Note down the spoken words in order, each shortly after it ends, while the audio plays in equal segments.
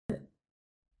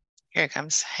Here it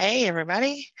comes. Hey,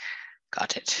 everybody.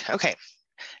 Got it. Okay.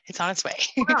 It's on its way.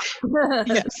 Wow.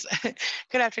 Yes.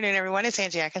 Good afternoon, everyone. It's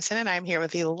Angie Atkinson, and I'm here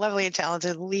with the lovely and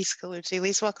talented Lise Colucci.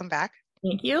 Lise, welcome back.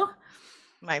 Thank you.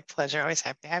 My pleasure. Always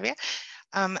happy to have you.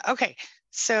 Okay.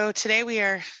 So today we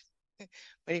are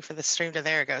waiting for the stream to,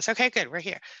 there it goes. Okay, good. We're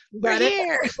here. You We're got it?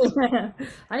 here.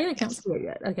 I didn't come Yes. see it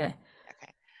yet. Okay.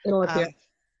 Okay. It'll appear. Um,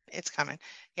 it's coming.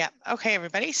 Yeah. Okay,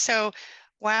 everybody. So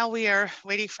while we are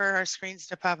waiting for our screens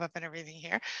to pop up and everything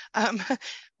here, um,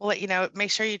 we'll let you know, make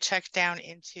sure you check down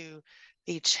into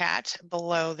the chat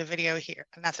below the video here,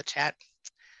 not the chat,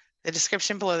 the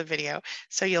description below the video.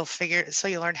 So you'll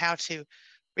learn how to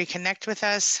reconnect with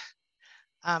us.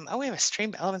 Oh, we have a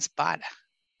Stream Elements bot.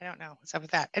 I don't know what's up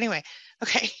with that. Anyway,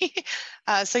 okay.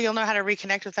 So you'll know how to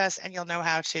reconnect with us, and you'll know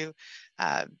how to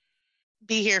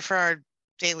be here for our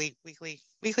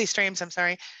weekly streams. I'm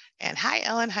sorry. And hi,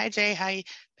 Ellen. Hi, Jay. Hi,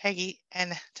 Peggy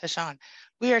and Tashawn.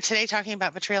 We are today talking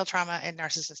about betrayal trauma and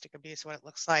narcissistic abuse, what it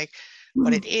looks like,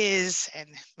 what it is, and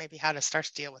maybe how to start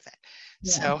to deal with it.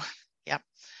 Yeah. So, yeah.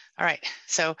 All right.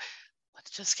 So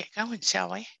let's just get going,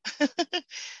 shall we?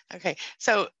 Okay.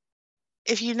 So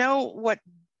if you know what,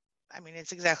 I mean,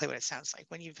 it's exactly what it sounds like.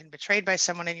 When you've been betrayed by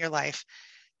someone in your life,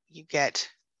 you get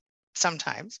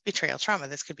sometimes betrayal trauma.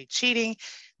 This could be cheating.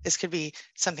 This could be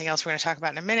something else we're going to talk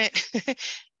about in a minute.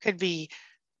 Could be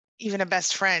even a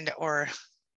best friend or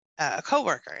a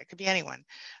coworker. It could be anyone.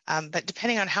 But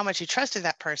depending on how much you trusted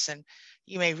that person,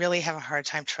 you may really have a hard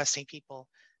time trusting people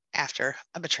after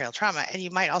a betrayal trauma. And you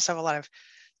might also have a lot of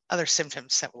other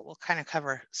symptoms that we'll kind of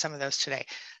cover some of those today.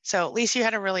 So Lisa, you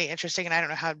had a really interesting, and I don't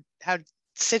know how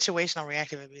situational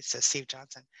reactive abuse, says Steve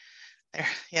Johnson. There,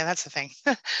 yeah, that's the thing.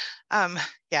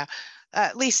 Yeah.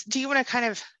 Lise, do you want to kind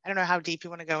of, I don't know how deep you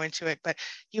want to go into it, but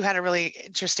you had a really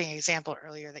interesting example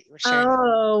earlier that you were sharing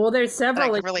Oh, well, there's that I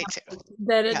several could relate to.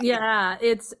 that Yeah.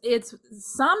 it's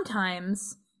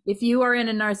sometimes if you are in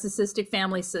a narcissistic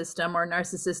family system or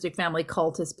narcissistic family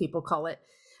cult, as people call it,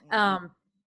 um,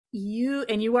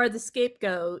 you are the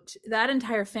scapegoat, that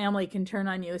entire family can turn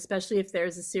on you, especially if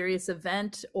there's a serious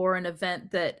event or an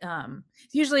event that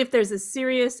usually if there's a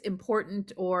serious,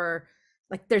 important, or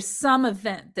like there's some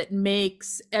event that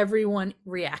makes everyone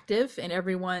reactive and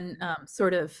everyone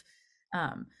sort of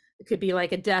it could be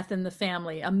like a death in the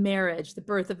family, a marriage, the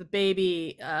birth of a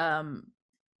baby,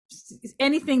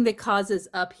 anything that causes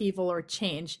upheaval or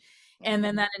change. And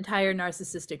then that entire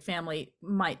narcissistic family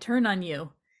might turn on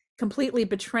you, completely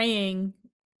betraying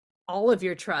all of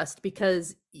your trust,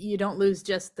 because you don't lose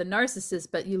just the narcissist,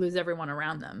 but you lose everyone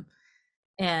around them.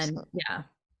 And Absolutely. yeah.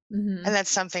 Mm-hmm. And that's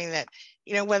something that,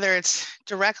 whether it's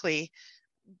directly,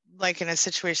 like in a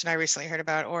situation I recently heard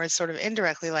about, or it's sort of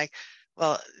indirectly, like,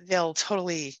 well, they'll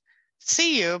totally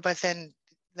see you, but then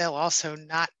they'll also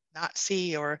not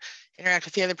see or interact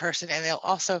with the other person, and they'll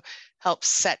also help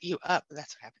set you up.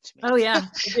 That's what happened to me. Oh yeah,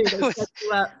 they do. They set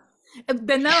you up.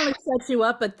 They not only set you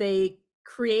up, but they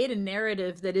create a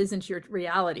narrative that isn't your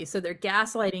reality. So they're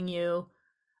gaslighting you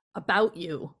about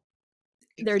you.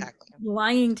 They're Exactly.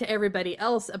 lying to everybody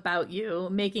else about you,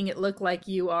 making it look like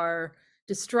you are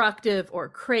destructive or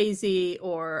crazy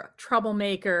or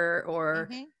troublemaker or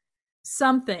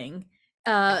something.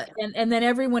 And then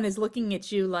everyone is looking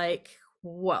at you like,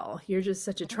 well, you're just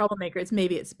such a troublemaker.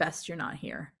 Maybe it's best you're not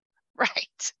here.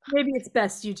 Right. Maybe it's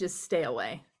best you just stay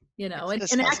away, It's and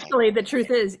disgusting. actually the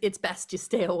truth is it's best you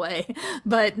stay away.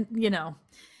 But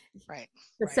Right.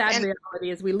 the Right. sad And reality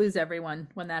is we lose everyone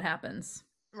when that happens.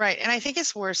 right. And I think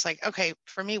it's worse. Like, okay,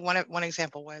 for me, one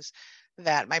example was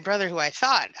that my brother, who I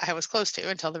thought I was close to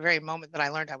until the very moment that I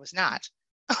learned I was not.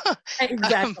 um,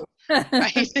 Exactly.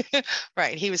 right.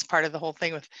 Right. He was part of the whole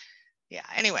thing with, yeah.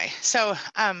 Anyway, so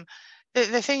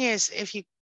the thing is, if you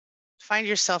find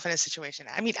yourself in a situation,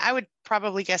 I mean, I would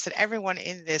probably guess that everyone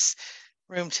in this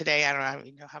room today, I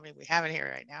don't know how many we have in here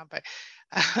right now, but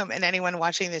and anyone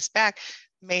watching this back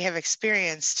may have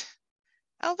experienced,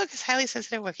 oh, look, it's highly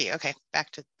sensitive wiki. Okay, back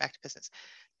to business.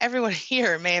 Everyone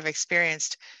here may have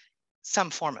experienced some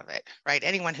form of it, right?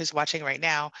 Anyone who's watching right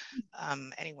now,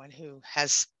 anyone who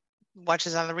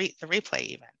watches on the replay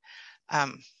even.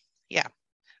 Yeah,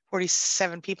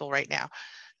 47 people right now.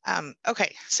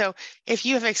 Okay, so if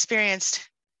you have experienced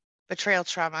betrayal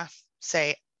trauma,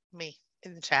 say me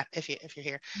in the chat if you're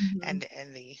here, and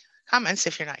in the comments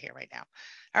if you're not here right now.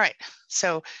 All right,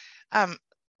 so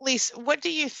Lise, what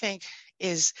do you think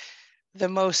is the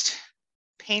most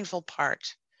painful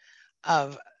part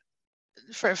of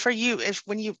for you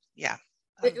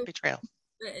betrayal?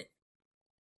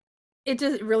 It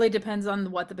just really depends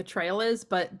on what the betrayal is,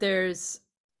 but there's,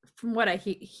 from what I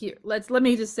hear, let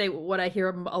me just say what I hear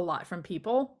a lot from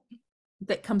people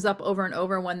that comes up over and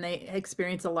over when they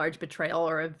experience a large betrayal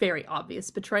or a very obvious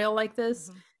betrayal like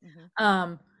this.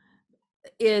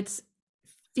 It's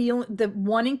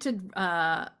wanting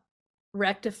to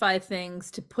rectify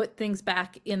things, to put things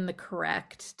back in the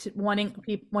correct, to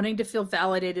wanting to feel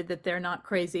validated that they're not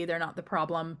crazy, they're not the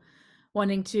problem,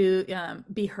 wanting to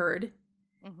be heard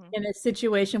in a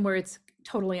situation where it's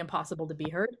totally impossible to be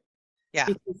heard. Yeah,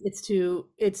 because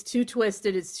it's too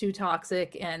twisted, it's too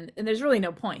toxic, and there's really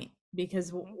no point,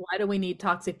 because why do we need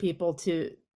toxic people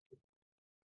to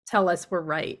tell us we're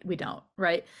right? We don't,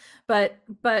 right? But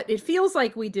it feels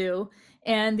like we do.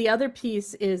 And the other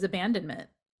piece is abandonment.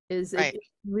 It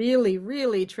really,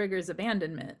 really triggers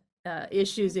abandonment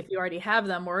issues if you already have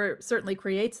them, or it certainly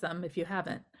creates them if you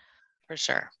haven't. For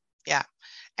sure. Yeah.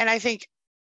 And I think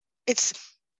it's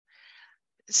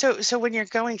so when you're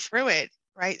going through it,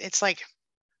 right, it's like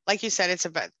you said, it's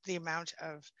about the amount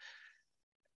of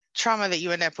trauma that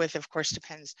you end up with, of course,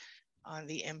 depends on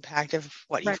the impact of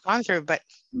what you've gone through. But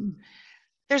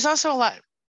there's also a lot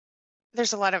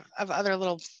of other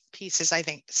little pieces, I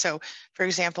think. So, for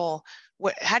example,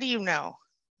 how do you know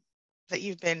that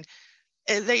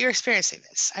you're experiencing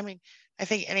this? I mean, I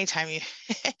think anytime you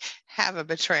have a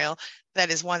betrayal, that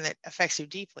is one that affects you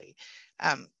deeply.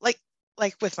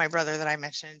 Like with my brother that I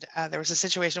mentioned, there was a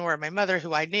situation where my mother,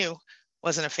 who I knew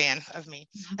wasn't a fan of me,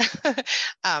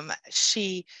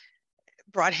 she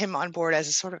brought him on board as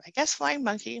a sort of, I guess, flying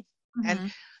monkey.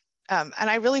 And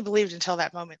I really believed until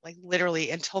that moment, like literally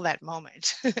until that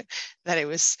moment, that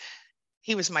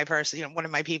he was my person, one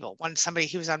of my people, somebody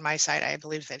he was on my side. I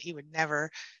believed that he would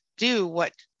never do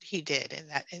what he did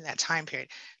in that time period.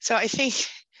 So I think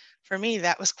for me,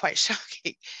 that was quite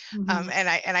shocking. And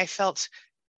I felt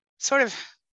sort of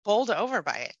bowled over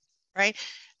by it, right?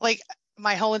 Like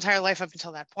my whole entire life up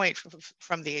until that point,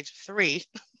 from the age of 3,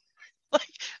 like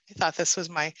I thought this was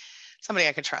somebody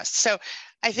I could trust. So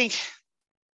I think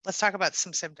let's talk about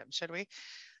some symptoms, should we?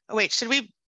 Oh, wait, should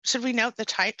we note the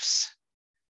types?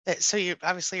 So you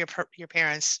obviously your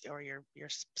parents or your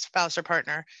spouse or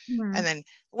partner, and then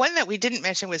one that we didn't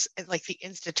mention was like the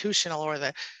institutional or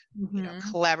the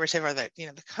collaborative, or the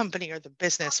the company or the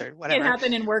business or whatever. It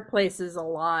happened in workplaces a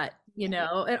lot, and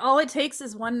all it takes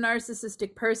is one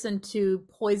narcissistic person to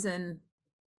poison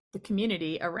the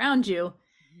community around you,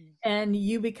 and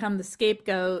you become the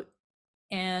scapegoat,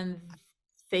 and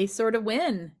they sort of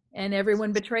win, and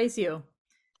everyone betrays you.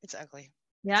 It's ugly.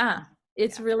 Yeah.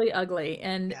 It's really ugly.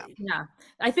 And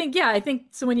I think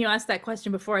so. When you asked that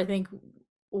question before, I think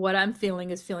what I'm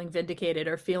feeling is feeling vindicated,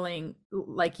 or feeling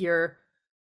like you're,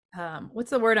 what's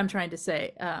the word I'm trying to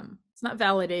say? It's not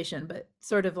validation, but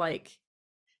sort of like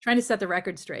trying to set the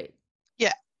record straight.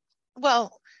 Yeah.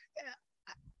 Well,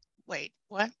 wait,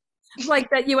 what? Like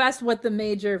that you asked what the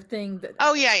major thing that.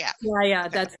 Oh, yeah. Yeah.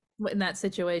 That's in that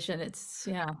situation. It's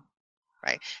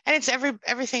right. And it's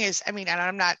everything is, I mean, and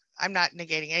I'm not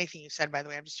negating anything you said, by the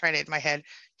way. I'm just trying to, in my head,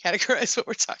 categorize what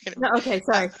we're talking about. No, okay,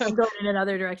 sorry. I'm going in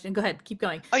another direction. Go ahead. Keep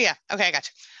going. Oh, yeah. Okay, I got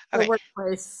you. Okay. The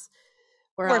workplace.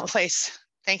 Workplace.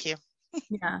 Thank you.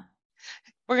 Yeah.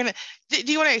 We're going to,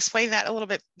 do you want to explain that a little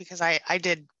bit? Because I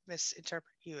did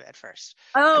misinterpret you at first.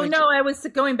 Oh, no, I was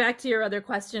going back to your other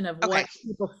question of what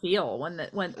people feel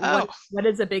what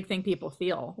is a big thing people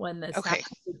feel when this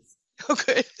happens. Oh,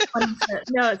 good.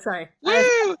 No, sorry.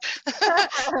 Woo!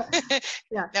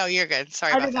 Yeah. No, you're good.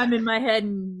 Sorry. I think I'm in my head,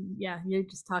 and you're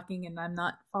just talking, and I'm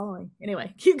not following.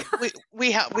 Anyway, keep going.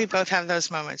 We both have those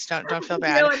moments. Don't feel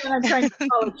bad. And then I'm trying to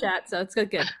follow chat, so it's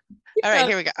good. All right,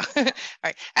 here we go. All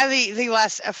right, and the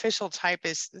last official type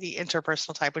is the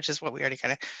interpersonal type, which is what we already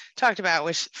kind of talked about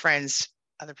with friends,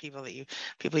 other people you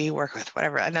work with,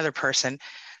 whatever, another person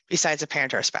besides a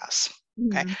parent or a spouse.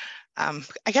 Okay.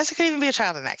 I guess it could even be a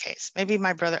child in that case. Maybe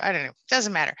my brother. I don't know.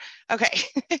 Doesn't matter. Okay.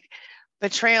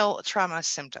 Betrayal trauma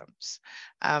symptoms.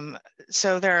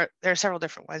 So there are several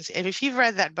different ones. And if you've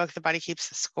read that book, The Body Keeps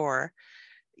the Score,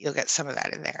 you'll get some of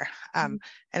that in there. And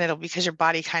it'll, because your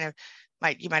body kind of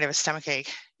you might have a stomach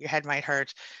ache, your head might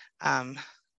hurt,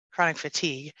 chronic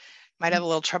fatigue, might have a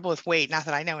little trouble with weight. Not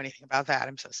that I know anything about that.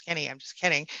 I'm so skinny. I'm just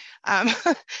kidding.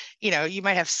 You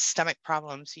might have stomach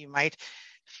problems. You might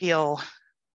feel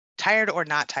tired or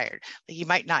not tired. Like you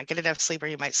might not get enough sleep, or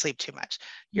you might sleep too much.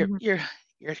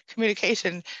 Your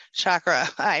communication chakra,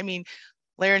 I mean,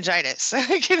 laryngitis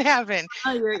can happen.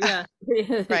 Oh,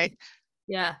 right.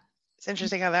 Yeah. It's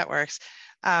interesting how that works.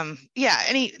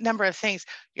 Any number of things.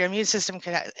 Your immune system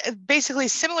could have, basically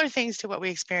similar things to what we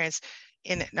experience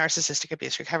in narcissistic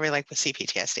abuse recovery, like with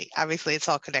CPTSD. Obviously, it's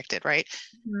all connected, right?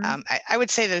 I would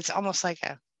say that it's almost like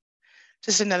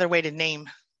just another way to name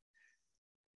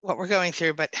what we're going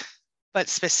through, but but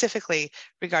specifically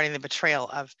regarding the betrayal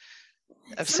of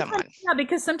someone. Yeah,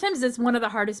 because sometimes it's one of the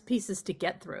hardest pieces to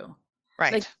get through.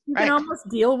 Right. Like you can Right. almost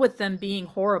deal with them being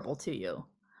horrible to you,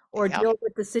 or Yep. deal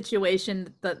with the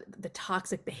situation, the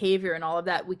toxic behavior and all of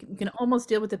that. We can almost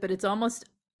deal with it, but it's almost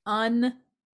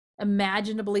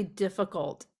unimaginably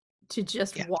difficult to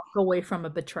just Yeah. walk away from a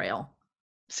betrayal.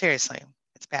 Seriously,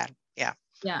 it's bad. Yeah.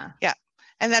 Yeah. Yeah.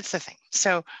 And that's the thing.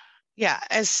 So yeah,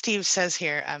 as Steve says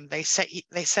here, they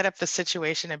set up the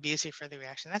situation, abuse you for the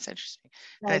reaction. That's interesting.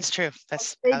 And it's true.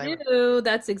 That's they how they do.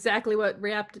 That's exactly what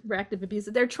reactive abuse.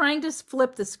 They're trying to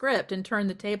flip the script and turn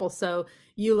the table so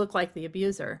you look like the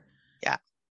abuser. Yeah.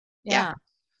 Yeah.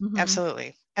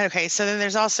 Absolutely. Okay. So then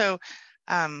there's also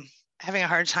having a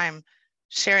hard time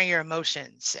sharing your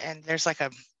emotions. And there's like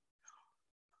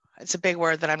it's a big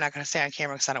word that I'm not going to say on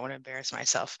camera because I don't want to embarrass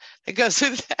myself. It goes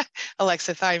with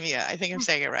alexithymia. I think I'm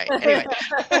saying it right. Anyway.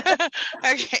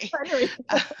 Okay.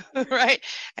 Right.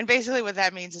 And basically what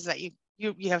that means is that you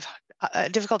have a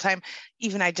difficult time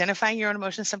even identifying your own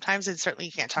emotions sometimes, and certainly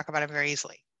you can't talk about them very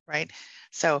easily. Right.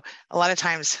 So a lot of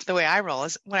times the way I roll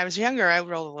is when I was younger, I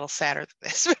rolled a little sadder than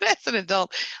this, but as an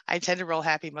adult, I tend to roll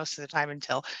happy most of the time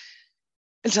until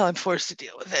I'm forced to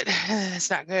deal with it.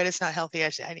 It's not good. It's not healthy.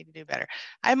 I need to do better.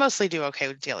 I mostly do okay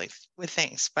with dealing with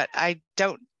things, but I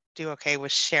don't do okay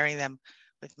with sharing them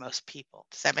with most people.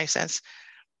 Does that make sense?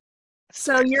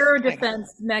 So your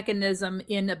defense mechanism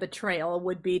in a betrayal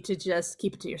would be to just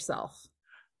keep it to yourself.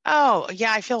 Oh,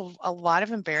 yeah. I feel a lot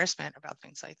of embarrassment about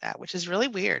things like that, which is really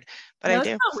weird, but I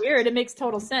do. It's not weird. It makes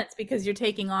total sense because you're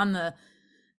taking on the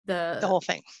whole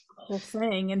thing. Whole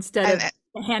thing instead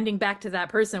of handing back to that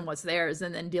person what's theirs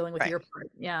and then dealing with your part.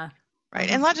 Yeah.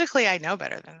 Right. And logically, I know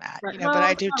better than that, Right. but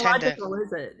I do tend logical,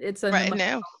 is it? It's a right.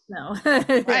 No.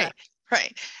 Right.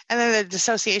 Right. And then the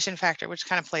dissociation factor, which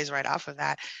kind of plays right off of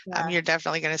that. You're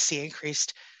definitely going to see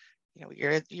increased,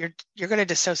 you're going to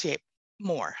dissociate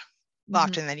more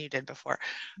often than you did before.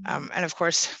 And of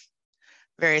course,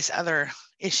 various other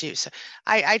issues.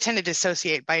 I tend to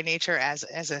dissociate by nature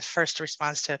as a first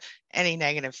response to any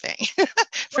negative thing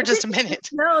for just a minute.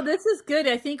 No, this is good.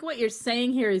 I think what you're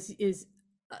saying here is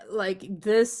like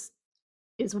this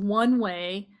is one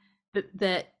way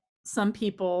that some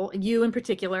people, you in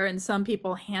particular, and some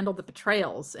people handle the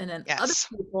betrayals, and then other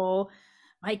people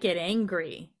might get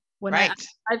angry. When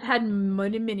I've had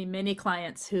many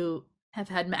clients who have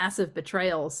had massive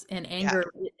betrayals, and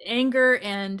anger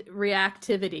and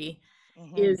reactivity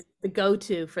is the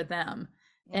go-to for them.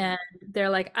 And they're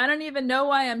like, I don't even know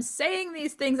why I'm saying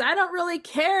these things. I don't really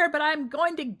care, but I'm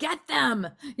going to get them,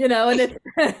 and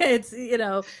it's,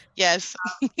 Yes.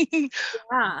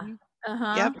 Yeah.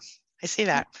 Yep. I see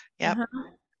that. Yep.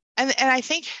 And I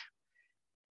think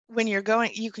when you're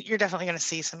going, you're definitely going to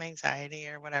see some anxiety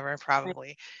or whatever,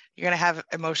 probably. You're going to have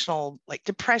emotional, like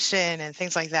depression and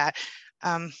things like that.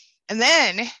 And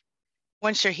then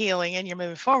once you're healing and you're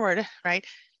moving forward, right,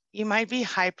 you might be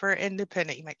hyper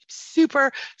independent. You might be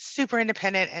super, super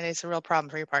independent, and it's a real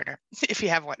problem for your partner if you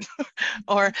have one.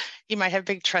 Or you might have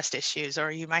big trust issues,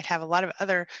 or you might have a lot of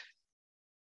other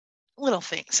little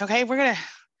things. Okay,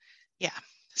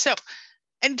 So,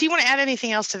 and do you want to add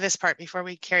anything else to this part before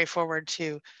we carry forward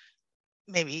to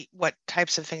maybe what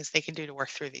types of things they can do to work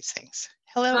through these things?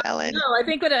 Hello, Ellen. No, I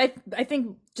think I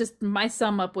think just my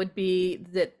sum up would be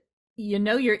that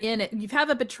you're in it. You have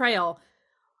a betrayal.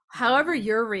 However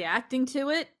you're reacting to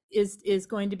it is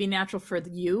going to be natural for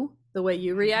you, the way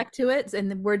you react to it.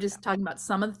 And we're just talking about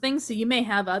some of the things. So you may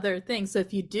have other things. So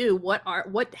if you do,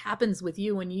 what happens with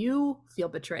you when you feel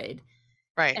betrayed?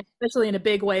 Right. And especially in a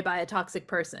big way by a toxic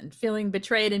person. Feeling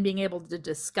betrayed and being able to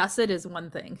discuss it is one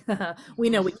thing. We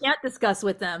know we can't discuss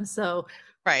with them. So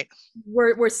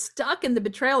we're stuck in the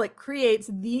betrayal. It creates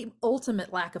the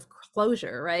ultimate lack of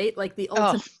closure, right? Like the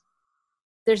ultimate,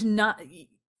 there's no way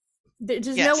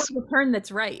to turn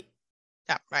that's right.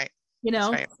 Yeah, right.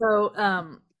 So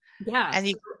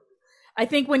and I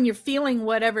think when you're feeling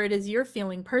whatever it is you're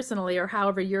feeling personally, or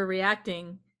however you're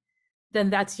reacting, then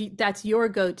that's your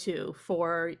go-to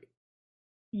for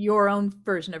your own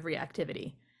version of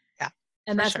reactivity. Yeah.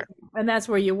 And that's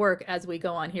where you work as we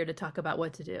go on here to talk about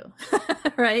what to do.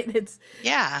 Right? It's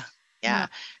yeah.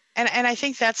 And I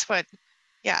think that's what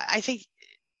I think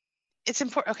it's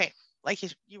important. Okay, like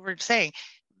you were saying,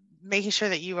 making sure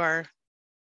that you are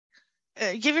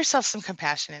give yourself some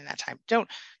compassion in that time.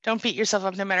 Don't beat yourself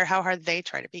up no matter how hard they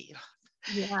try to beat you.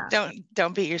 Yeah.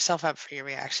 Don't beat yourself up for your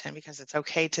reaction, because it's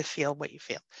okay to feel what you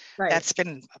feel. Right. That's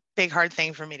been a big hard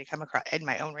thing for me to come across in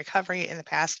my own recovery in the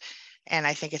past, and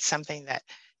I think it's something that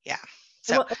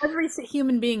so every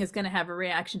human being is going to have a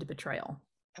reaction to betrayal.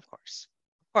 Of course.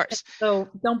 course. So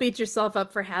don't beat yourself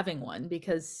up for having one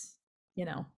because,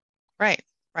 Right,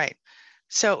 right.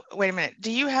 So wait a minute.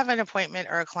 Do you have an appointment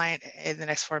or a client in the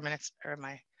next 4 minutes, or am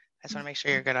I just want to make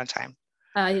sure you're good on time.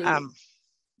 I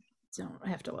don't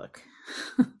have to look.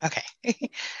 Okay.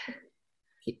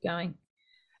 Keep going.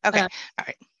 Okay. All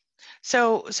right.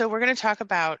 So we're going to talk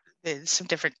about some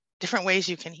different ways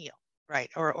you can heal, right?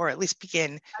 Or at least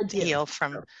begin to heal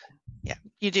from. Yeah,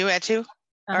 you do at 2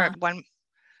 or 1.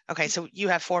 Okay, so you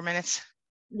have 4 minutes.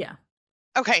 Yeah.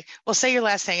 Okay, well, say your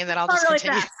last thing and then I'll just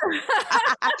continue.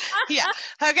 Yeah.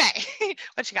 Okay.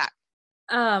 What you got?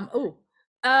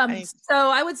 So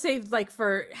I would say, like,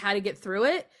 for how to get through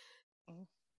it,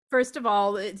 first of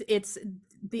all, it's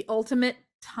the ultimate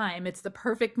time. It's the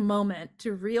perfect moment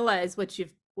to realize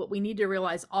what we need to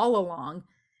realize all along,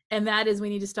 and that is we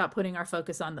need to stop putting our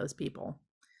focus on those people.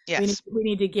 Yes. We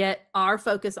need to get our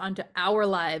focus onto our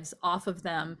lives off of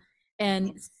them.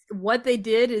 And what they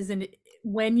did is,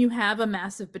 when you have a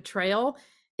massive betrayal,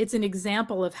 it's an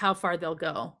example of how far they'll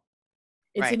go.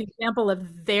 It's an example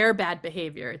of their bad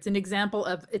behavior. It's an example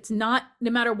of, it's not,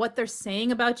 no matter what they're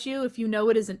saying about you, if you know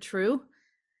it isn't true,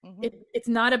 it's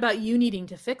not about you needing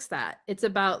to fix that. It's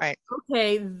about,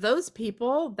 okay, those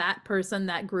people, that person,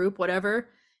 that group, whatever,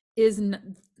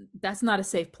 that's not a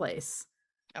safe place.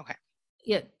 Okay.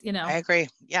 Yeah, I agree.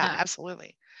 Yeah,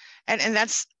 absolutely. And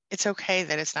it's okay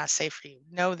that it's not safe for you.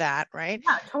 Know that, right?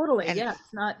 Yeah, totally. And, yeah,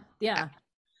 it's not. Yeah.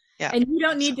 Yeah. And you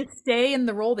don't need to stay in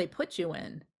the role they put you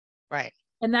in. Right.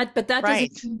 And that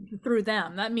doesn't mean through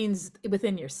them. That means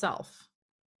within yourself.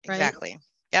 Right? Exactly.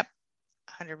 Yep.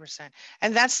 100%.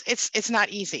 And it's not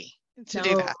easy to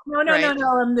do that.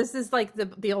 No. This is like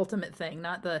the ultimate thing,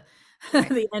 not the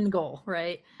the end goal,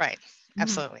 right? Right.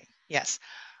 Absolutely. Yes.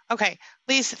 Okay,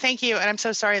 Lise, thank you, and I'm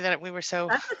so sorry that we were so.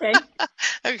 That's okay.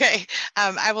 Okay,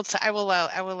 I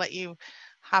will let you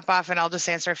hop off, and I'll just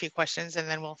answer a few questions, and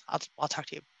then I'll talk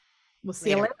to you. We'll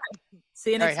see you later.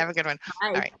 See you next. All right, have a good one.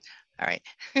 Bye. All right.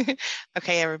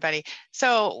 Okay, everybody.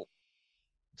 So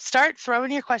start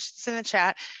throwing your questions in the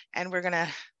chat, and we're gonna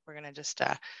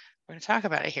talk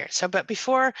about it here. So, but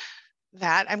before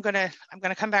that, I'm gonna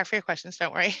come back for your questions.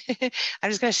 Don't worry. I'm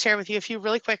just gonna share with you a few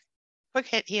really quick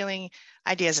hit healing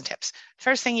ideas and tips.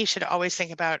 First thing you should always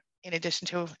think about, in addition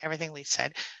to everything Lise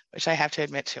said, which I have to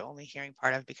admit to only hearing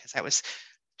part of because I was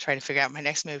trying to figure out my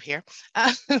next move here.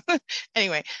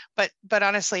 Anyway, but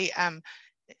honestly,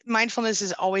 mindfulness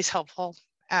is always helpful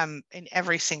in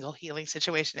every single healing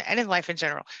situation and in life in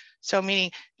general. So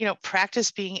meaning, practice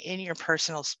being in your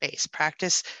personal space,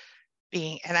 practice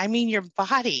being, and I mean your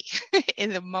body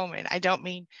in the moment. I don't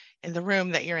mean in the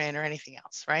room that you're in or anything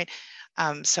else, right?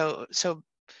 So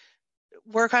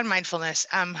work on mindfulness.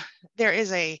 There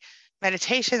is a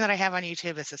meditation that I have on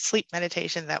YouTube. It's a sleep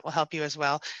meditation that will help you as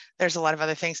well. There's a lot of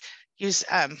other things. Use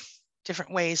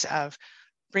different ways of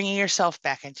bringing yourself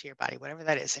back into your body, whatever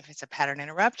that is. If it's a pattern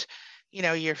interrupt,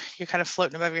 you're kind of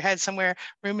floating above your head somewhere,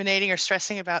 ruminating or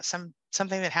stressing about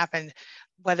something that happened,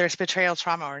 whether it's betrayal,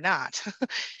 trauma, or not.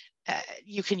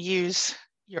 You can use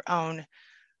your own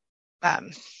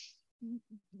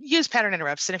use pattern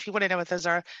interrupts, and if you want to know what those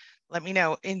are, let me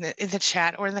know in the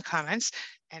chat or in the comments,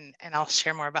 and I'll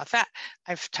share more about that.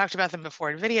 I've talked about them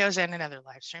before in videos and in other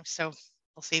live streams, so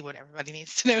we'll see what everybody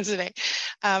needs to know today.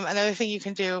 Another thing you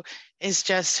can do is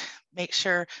just make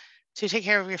sure to take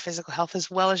care of your physical health as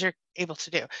well as you're able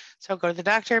to do. So go to the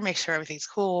doctor, make sure everything's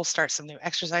cool, start some new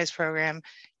exercise program,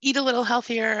 eat a little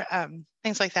healthier,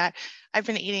 things like that. I've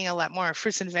been eating a lot more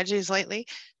fruits and veggies lately.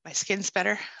 My skin's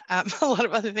better. A lot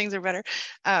of other things are better.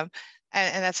 And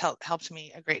that's helped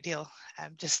me a great deal.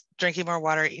 Just drinking more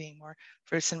water, eating more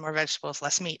fruits and more vegetables,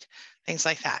 less meat, things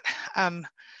like that.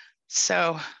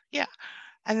 So yeah,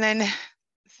 and then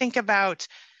think about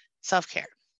self-care,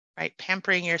 right?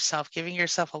 Pampering yourself, giving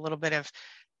yourself a little bit of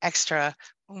extra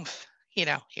oomph,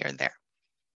 here and there,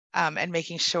 and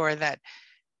making sure that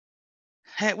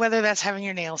whether that's having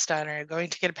your nails done or going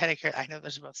to get a pedicure, I know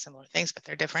those are both similar things, but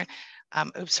they're different.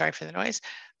 Oops, sorry for the noise.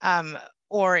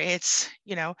 Or it's,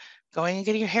 going and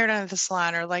getting your hair done at the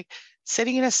salon, or like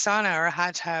sitting in a sauna or a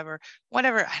hot tub or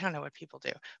whatever. I don't know what people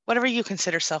do. Whatever you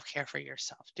consider self-care for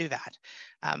yourself, do that.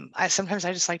 Sometimes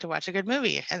I just like to watch a good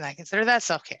movie and I consider that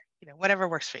self-care, whatever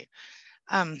works for you.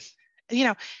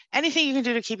 Anything you can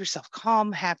do to keep yourself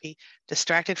calm, happy,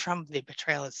 distracted from the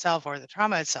betrayal itself or the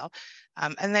trauma itself.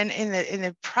 And then in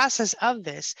the process of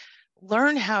this,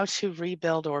 learn how to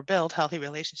rebuild or build healthy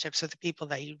relationships with the people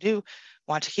that you do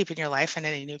want to keep in your life and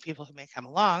any new people who may come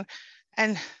along.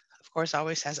 And of course,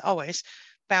 always,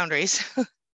 boundaries,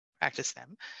 practice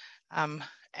them.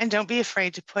 And don't be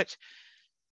afraid to put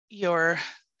your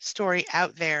story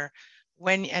out there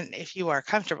and if you are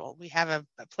comfortable, we have a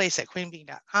place at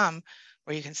queenbee.com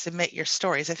where you can submit your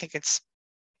stories. I think it's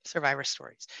survivor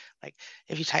stories. Like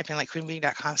if you type in like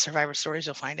queenbee.com survivor stories,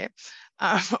 you'll find it.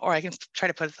 Or I can try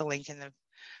to put the link in the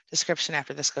description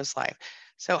after this goes live.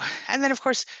 So, and then of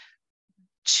course,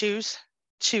 choose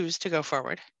to go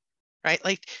forward, right?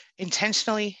 Like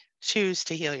intentionally choose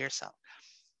to heal yourself.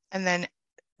 And then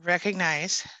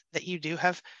recognize that you do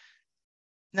have,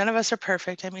 none of us are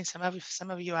perfect. I mean, some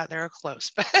of you out there are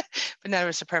close, but none of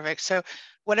us are perfect. So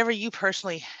whatever you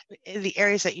personally, the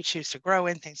areas that you choose to grow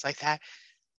in, things like that,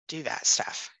 do that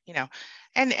stuff,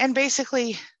 and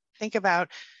basically think about,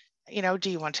 do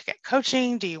you want to get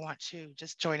coaching? Do you want to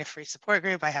just join a free support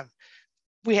group?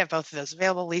 We have both of those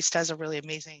available. Lise does a really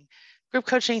amazing group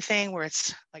coaching thing where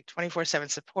it's like 24/7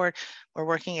 support. We're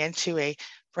working into a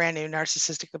brand new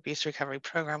narcissistic abuse recovery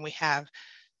program we have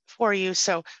for you.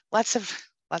 So lots of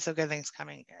good things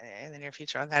coming in the near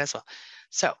future on that as well.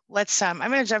 So let's, I'm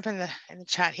going to jump in the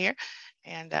chat here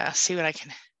and see what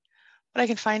I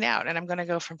can find out. And I'm going to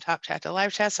go from top chat to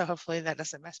live chat. So hopefully that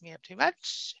doesn't mess me up too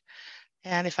much.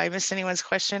 And if I missed anyone's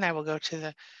question, I will go to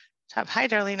the top. Hi,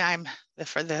 Darlene.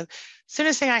 For the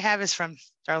soonest thing I have is from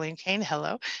Darlene Kane.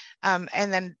 Hello.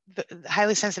 And then the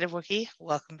highly sensitive Wookie,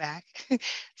 welcome back,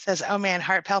 says, oh man,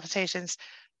 heart palpitations,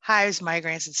 hives,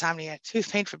 migraines, insomnia,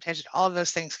 tooth pain from tension, all of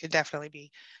those things could definitely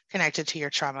be connected to your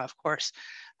trauma, of course.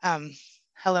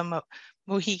 Hello,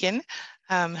 Mohegan.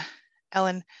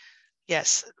 Ellen,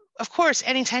 yes, of course,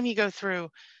 anytime you go through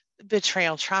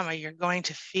betrayal trauma, you're going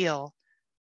to feel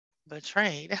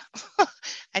betrayed.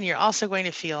 And you're also going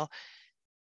to feel,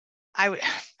 how do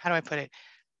I put it?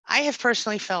 I have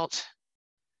personally felt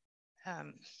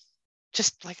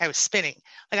just like I was spinning.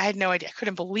 Like I had no idea. I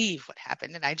couldn't believe what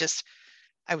happened. And I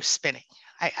was spinning.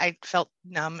 I felt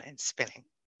numb and spinning.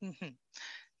 Mm-hmm.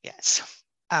 Yes.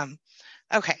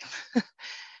 Okay.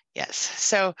 Yes.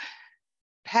 So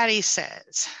Patty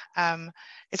says,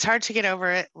 it's hard to get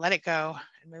over it, let it go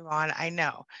and move on. I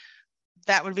know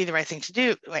that would be the right thing to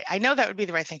do. I know that would be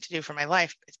the right thing to do for my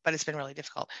life, but it's been really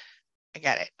difficult. I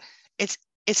get it.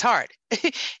 It's hard.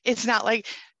 It's not like,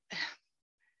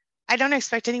 I don't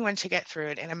expect anyone to get through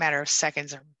it in a matter of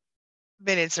seconds or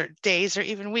minutes or days or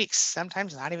even weeks,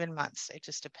 sometimes not even months. It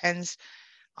just depends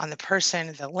on the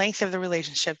person, the length of the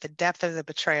relationship, the depth of the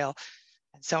betrayal,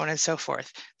 and so on and so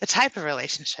forth. The type of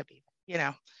relationship,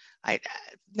 even, I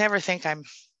never think I'm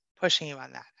pushing you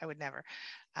on that. I would never.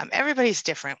 Everybody's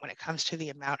different when it comes to the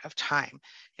amount of time.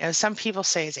 Some people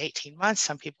say it's 18 months,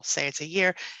 some people say it's a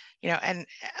year, and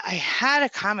I had a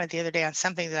comment the other day on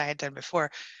something that I had done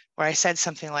before where I said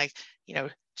something like,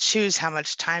 choose how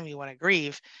much time you want to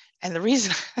grieve. And the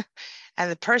reason,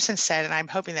 and the person said, and I'm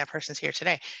hoping that person's here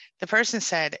today, the person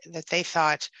said that they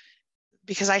thought,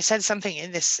 because I said something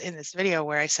in this video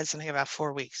where I said something about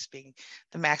 4 weeks being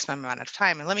the maximum amount of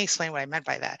time. And let me explain what I meant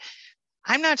by that.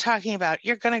 I'm not talking about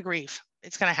you're going to grieve.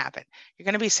 It's going to happen. You're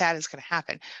going to be sad. It's going to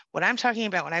happen. What I'm talking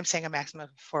about when I'm saying a maximum of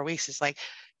 4 weeks is like,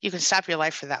 you can stop your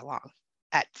life for that long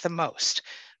at the most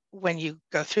when you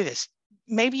go through this.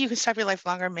 Maybe you can stop your life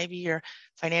longer. Maybe you're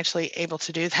financially able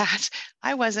to do that.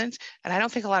 I wasn't, and I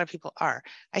don't think a lot of people are.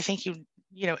 I think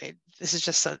this is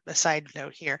just a side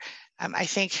note here. I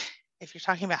think if you're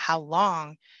talking about how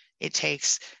long it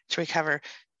takes to recover,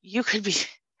 you could be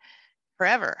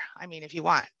forever. I mean, if you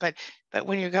want, but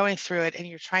when you're going through it and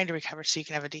you're trying to recover so you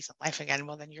can have a decent life again,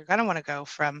 well, then you're going to want to go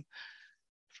from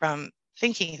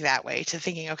thinking that way to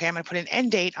thinking, okay, I'm going to put an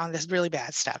end date on this really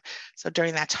bad stuff. So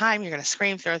during that time, you're going to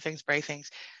scream, throw things, break things,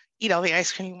 eat all the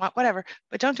ice cream you want, whatever,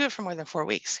 but don't do it for more than 4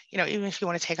 weeks. Even if you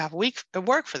want to take off a week of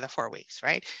work for the 4 weeks,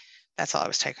 right? That's all I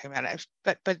was talking about.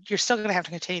 But you're still going to have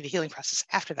to continue the healing process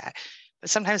after that. But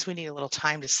sometimes we need a little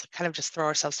time to kind of just throw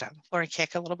ourselves down the floor and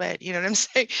kick a little bit. You know what I'm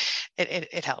saying?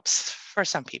 It helps for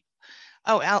some people.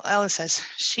 Oh, Ellen says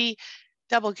she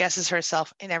double guesses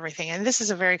herself in everything. And this is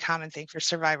a very common thing for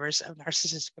survivors of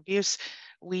narcissistic abuse.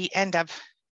 We end up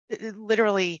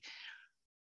literally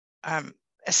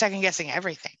second guessing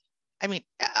everything. I mean,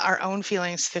 our own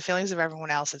feelings, the feelings of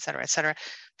everyone else, et cetera, et cetera.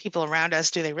 People around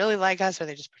us, do they really like us? Are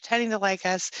they just pretending to like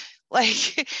us?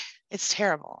 Like, it's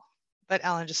terrible. But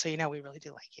Ellen, just so you know, we really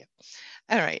do like you.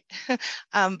 All right.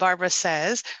 Barbara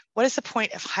says, what is the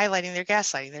point of highlighting their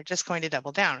gaslighting? They're just going to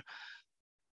double down.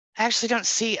 I actually don't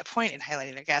see a point in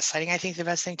highlighting their gaslighting. I think the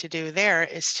best thing to do there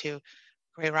is to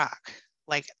gray rock,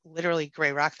 like literally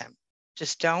gray rock them.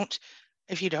 Just don't,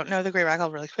 if you don't know the gray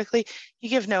rock really quickly, you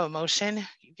give no emotion,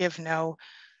 you give no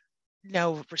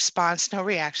response, no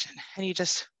reaction, and you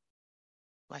just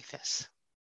like this.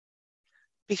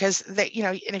 Because that,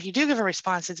 and if you do give a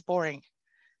response, it's boring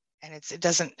and it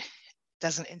doesn't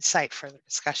incite further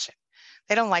discussion.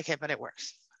 They don't like it, but it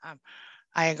works.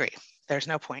 I agree. There's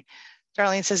no point.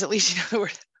 Darlene says, at least you know the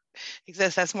word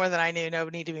exists. That's more than I knew. No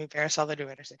need to be embarrassed. All they're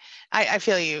doing. I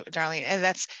feel you, Darlene. And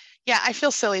that's, yeah, I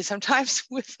feel silly sometimes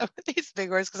with some of these big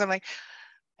words because I'm like,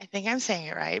 I think I'm saying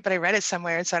it right, but I read it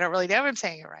somewhere. And so I don't really know if I'm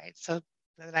saying it right. So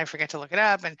then I forget to look it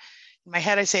up. And in my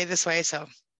head, I say it this way. So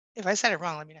if I said it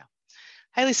wrong, let me know.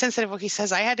 Highly sensitive Wookie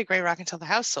says, I had to gray rock until the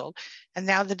house sold. And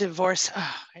now the divorce,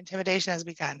 intimidation has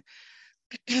begun.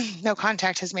 No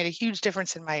contact has made a huge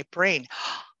difference in my brain.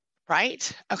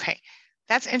 Right? Okay.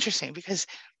 That's interesting because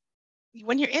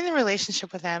when you're in the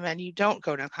relationship with them and you don't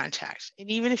go no contact,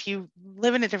 and even if you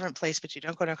live in a different place, but you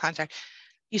don't go no contact,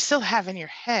 you still have in your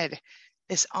head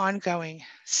this ongoing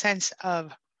sense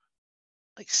of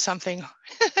like something,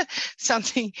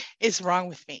 something is wrong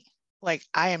with me. Like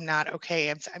I am not okay.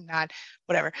 I'm not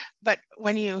whatever. But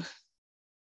when you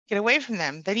get away from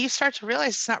them, then you start to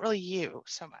realize it's not really you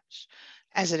so much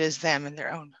as it is them and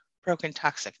their own broken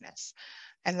toxicness.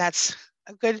 And that's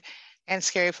a good and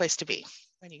scary place to be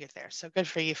when you get there. So good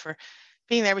for you for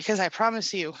being there, because I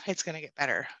promise you it's going to get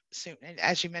better soon. And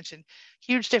as you mentioned,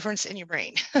 huge difference in your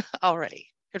brain already.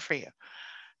 Good for you.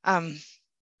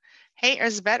 Hey,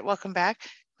 Erzbet, welcome back.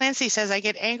 Clancy says, I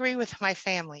get angry with my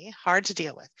family, hard to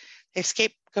deal with. They've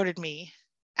scapegoated me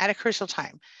at a crucial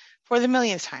time for the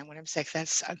millionth time when I'm sick.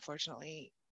 That's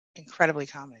unfortunately incredibly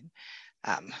common.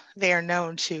 They are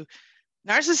known to,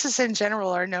 narcissists in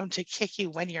general are known to kick you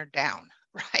when you're down,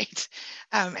 right?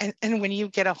 And when you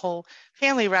get a whole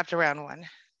family wrapped around one,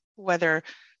 whether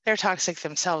they're toxic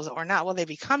themselves or not, well, they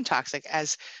become toxic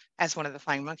as one of the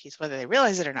flying monkeys, whether they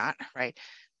realize it or not, right?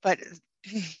 But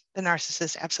the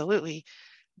narcissist absolutely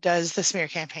does the smear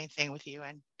campaign thing with you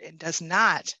and does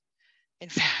not, in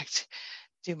fact,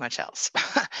 do much else.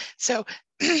 So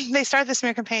they start the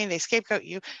smear campaign, they scapegoat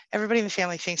you. Everybody in the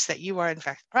family thinks that you are, in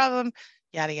fact, the problem,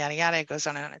 yada, yada, yada. It goes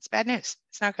on and on. It's bad news.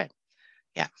 It's not good.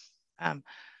 Yeah.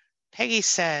 Peggy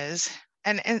says,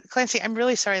 and Clancy, I'm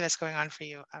really sorry that's going on for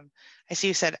you. I see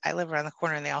you said, I live around the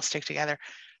corner and they all stick together.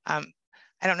 I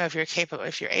don't know if you're capable,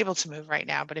 if you're able to move right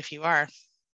now, but if you are,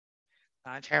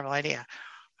 not a terrible idea.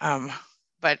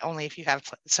 But only if you have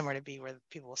somewhere to be where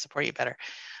people will support you better.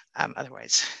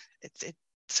 Otherwise,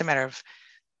 it's a matter of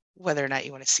whether or not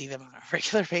you want to see them on a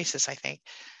regular basis, I think.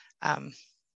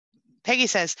 Peggy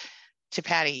says to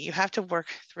Patty, you have to work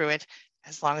through it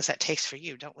as long as that takes for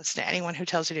you. Don't listen to anyone who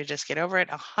tells you to just get over it.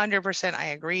 100% I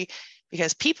agree,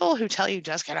 because people who tell you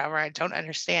just get over it don't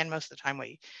understand most of the time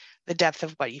the depth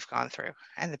of what you've gone through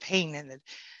and the pain and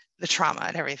the trauma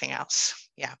and everything else.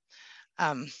 Yeah.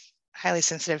 Highly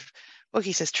sensitive.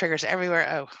 Wookie says triggers everywhere.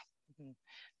 Oh,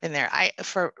 been there.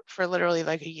 For literally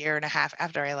like a year and a half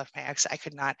after I left my ex, I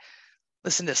could not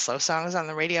listen to slow songs on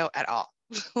the radio at all.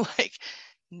 Like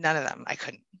none of them. I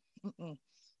couldn't.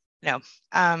 No.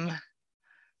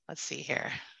 Let's see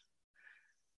here.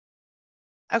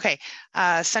 Okay.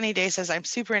 Sunny Day says, I'm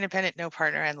super independent, no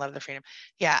partner, and love the freedom.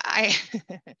 Yeah, I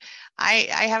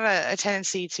have a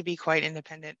tendency to be quite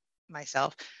independent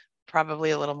myself,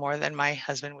 probably a little more than my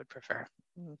husband would prefer.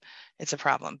 It's a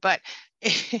problem, but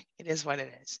it is what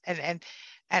it is. And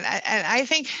I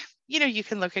think, you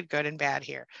can look at good and bad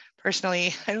here.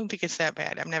 Personally, I don't think it's that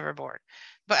bad. I'm never bored,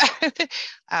 but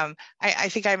I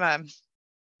think I'm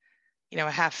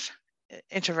a half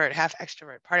introvert, half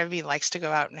extrovert. Part of me likes to go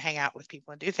out and hang out with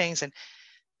people and do things, and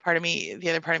the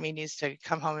other part of me needs to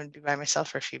come home and be by myself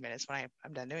for a few minutes when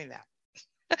I'm done doing that.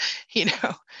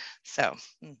 So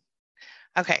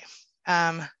okay.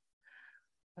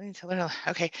 I need to learn.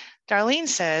 Okay, Darlene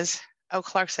says, oh,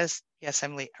 Clark says, yes,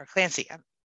 I'm leaving, or Clancy, I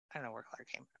don't know where Clark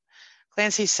came from.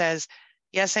 Clancy says,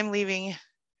 yes, I'm leaving.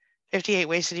 58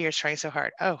 wasted years trying so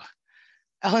hard. Oh,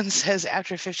 Ellen says,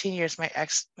 after 15 years, my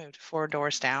ex moved 4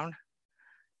 doors down.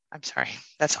 I'm sorry,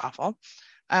 that's awful.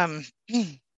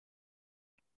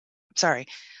 Sorry.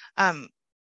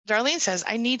 Darlene says,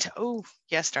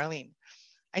 yes, Darlene.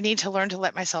 I need to learn to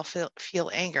let myself feel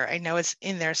anger. I know it's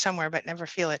in there somewhere, but never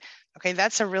feel it. Okay,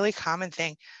 that's a really common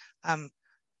thing. I'm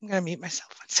going to mute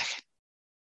myself 1 second.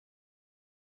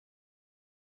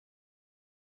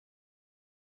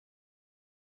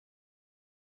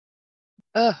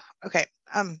 Okay.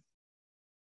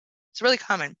 It's really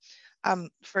common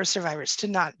for survivors to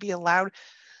not be allowed.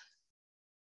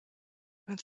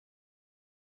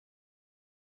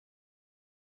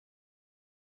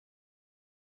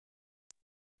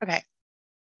 Okay.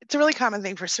 It's a really common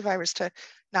thing for survivors to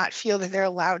not feel that they're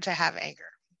allowed to have anger.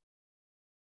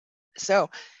 So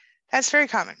that's very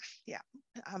common. Yeah.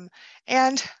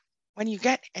 And when you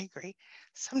get angry,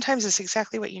 sometimes it's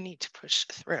exactly what you need to push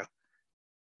through.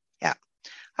 Yeah.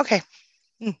 Okay.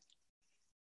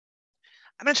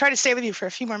 I'm going to try to stay with you for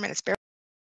a few more minutes.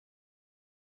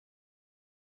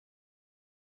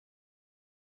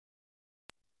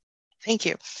 Thank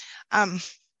you. I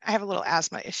have a little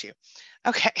asthma issue.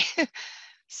 Okay.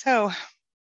 So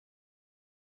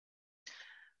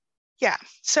yeah.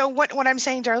 So what I'm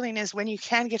saying, Darlene, is when you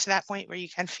can get to that point where you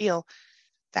can feel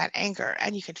that anger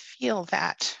and you can feel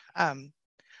that,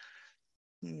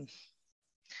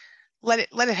 let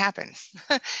it happen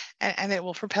and it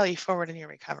will propel you forward in your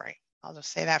recovery. I'll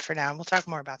just say that for now. And we'll talk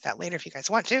more about that later if you guys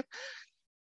want to.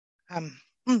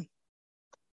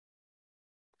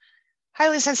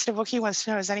 Highly sensitive Wookiee wants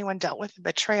to know, has anyone dealt with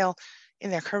betrayal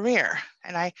in their career?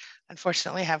 And I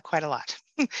unfortunately have quite a lot.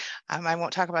 I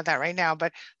won't talk about that right now,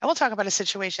 but I will talk about a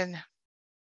situation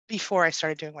before I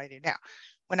started doing what I do now.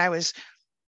 When I was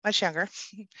much younger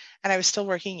and I was still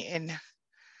working in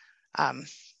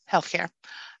healthcare,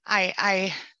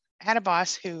 I had a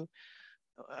boss who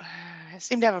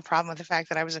seemed to have a problem with the fact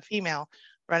that I was a female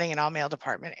running an all-male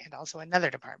department and also another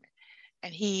department.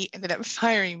 And he ended up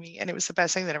firing me, and it was the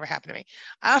best thing that ever happened to me.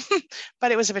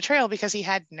 But it was a betrayal because he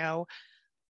had no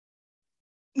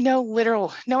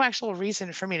actual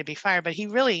reason for me to be fired. But he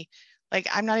really, like,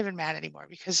 I'm not even mad anymore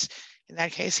because in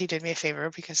that case, he did me a favor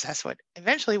because that's what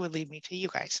eventually would lead me to you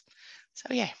guys.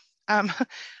 So yeah.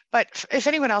 But if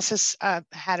anyone else has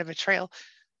had a betrayal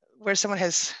where someone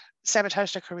has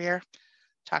sabotaged a career,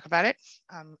 talk about it.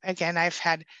 Again, I've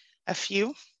had a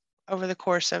few over the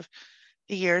course of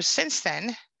the years since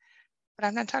then, but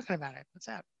I'm not talking about it. What's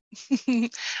up?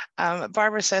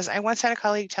 Barbara says, I once had a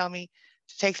colleague tell me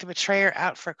to take the betrayer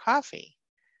out for coffee.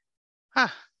 Huh.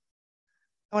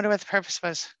 I wonder what the purpose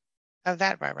was of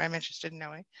that, Barbara. I'm interested in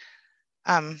knowing.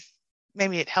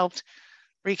 Maybe it helped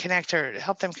reconnect or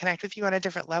help them connect with you on a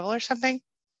different level or something.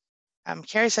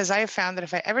 Carrie says, I have found that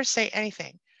if I ever say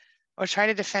anything or try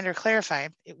to defend or clarify,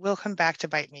 it will come back to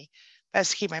bite me.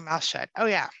 Best to keep my mouth shut. Oh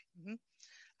yeah. Mm-hmm.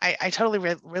 I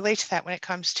totally relate to that when it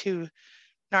comes to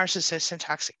narcissists and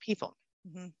toxic people.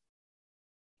 Mm-hmm.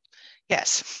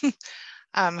 Yes.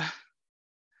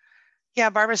 Yeah,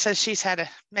 Barbara says she's had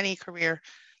many career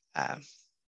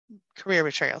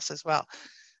betrayals as well.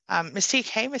 Mystique,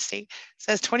 hey Mystique,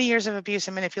 says 20 years of abuse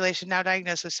and manipulation, now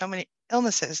diagnosed with so many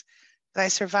illnesses that I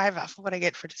survive off of what I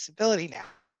get for disability now.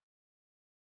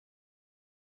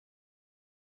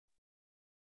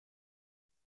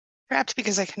 Perhaps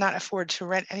because I cannot afford to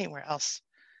rent anywhere else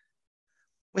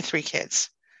with 3 kids.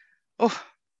 Oh,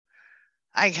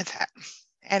 I get that.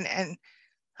 And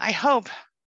I hope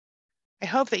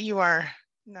that you are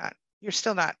not, you're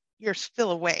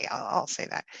still away. I'll say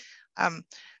that.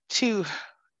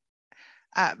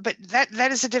 But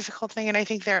that is a difficult thing. And I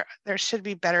think there should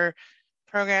be better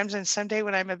programs. And someday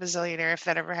when I'm a bazillionaire, if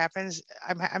that ever happens,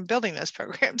 I'm building those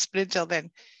programs. But until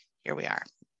then, here we are.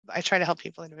 I try to help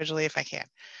people individually if I can.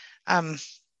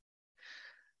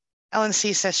 Ellen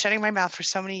C says, shutting my mouth for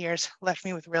so many years left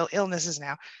me with real illnesses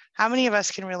now. How many of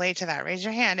us can relate to that? Raise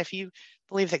your hand if you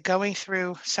believe that going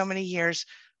through so many years,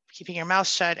 keeping your mouth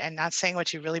shut and not saying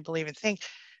what you really believe and think,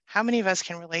 how many of us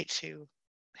can relate to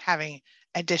having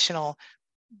additional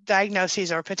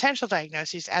diagnoses or potential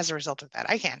diagnoses as a result of that?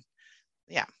 I can.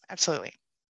 Yeah, absolutely.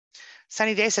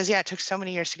 Sunny Day says, yeah, it took so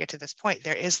many years to get to this point.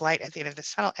 There is light at the end of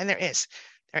this tunnel, and there is.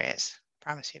 I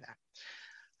promise you that.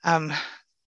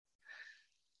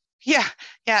 Yeah,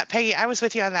 Peggy, I was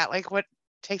with you on that. Like, what,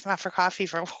 take them out for coffee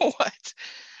for what?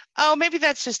 Oh, maybe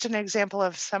that's just an example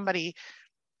of somebody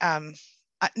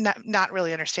not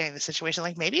really understanding the situation.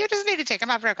 Like, maybe you just need to take them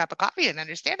out for a cup of coffee and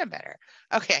understand them better.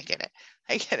 Okay, I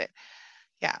get it.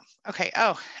 Yeah. Okay.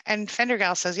 Oh, and Fender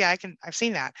Gal says, yeah, I've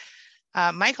seen that.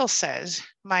 Michael says,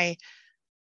 my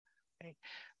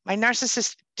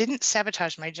narcissist didn't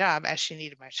sabotage my job as she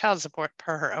needed my child support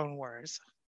per her own words.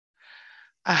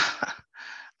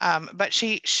 But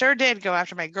she sure did go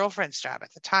after my girlfriend's job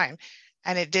at the time,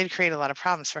 and it did create a lot of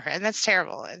problems for her. And that's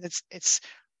terrible. And it's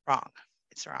wrong.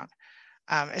 It's wrong.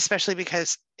 Especially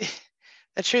because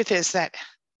the truth is that,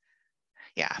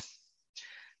 yeah.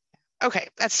 Okay,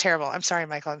 that's terrible. I'm sorry,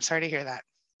 Michael. I'm sorry to hear that.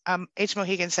 H.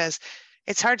 Mohegan says,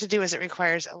 it's hard to do as it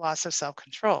requires a loss of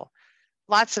self-control.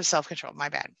 Lots of self-control, my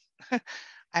bad.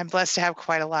 I'm blessed to have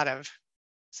quite a lot of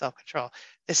self-control.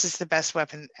 This is the best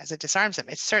weapon as it disarms them.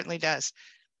 It certainly does.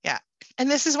 Yeah,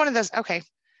 and this is one of those, okay,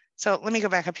 so let me go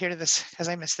back up here to this because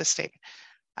I missed this statement.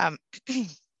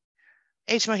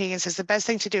 H. Mohegan says, the best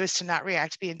thing to do is to not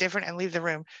react, be indifferent and leave the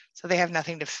room so they have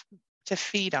nothing to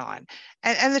feed on.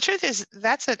 And the truth is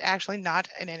that's actually not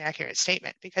an inaccurate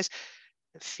statement because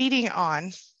feeding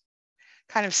on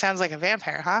kind of sounds like a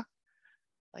vampire, huh?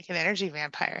 Like an energy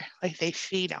vampire, like they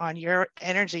feed on your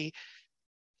energy,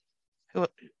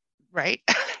 right?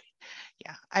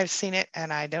 Yeah, I've seen it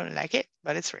and I don't like it,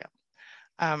 but it's real.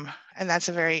 And that's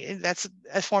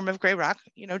a form of gray rock,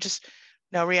 just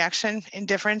no reaction,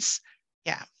 indifference.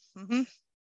 Yeah. Mm-hmm.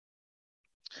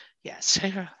 Yes.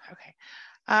 Okay.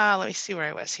 Let me see where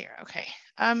I was here. Okay.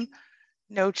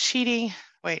 No cheating.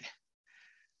 Wait.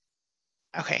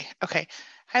 Okay.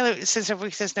 Highly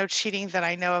sensitive says no cheating that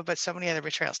I know of, but so many other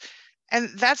betrayals. And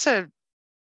that's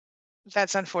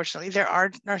unfortunately, there are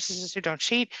narcissists who don't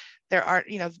cheat. There are,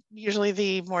 usually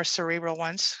the more cerebral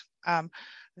ones.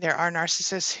 There are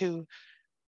narcissists who,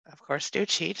 of course, do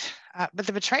cheat. But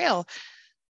the betrayal,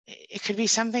 it could be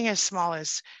something as small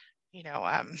as,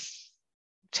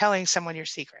 telling someone your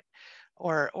secret,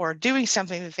 or doing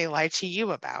something that they lied to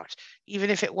you about, even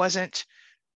if it wasn't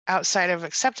outside of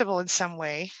acceptable in some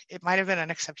way. It might have been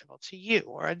unacceptable to you,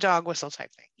 or a dog whistle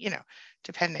type thing,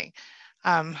 depending.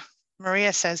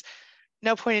 Maria says,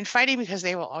 no point in fighting because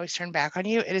they will always turn back on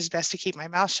you. It is best to keep my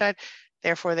mouth shut.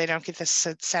 Therefore, they don't get the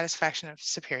satisfaction of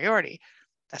superiority.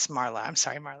 That's Marla. I'm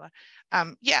sorry, Marla.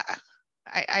 Yeah,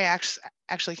 I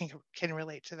actually can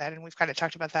relate to that, and we've kind of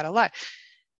talked about that a lot.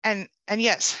 And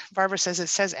yes, Barbara says it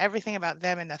says everything about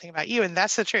them and nothing about you, and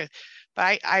that's the truth.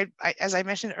 But I as I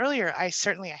mentioned earlier, I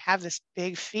have this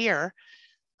big fear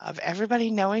of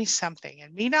everybody knowing something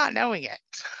and me not knowing it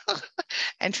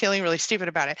and feeling really stupid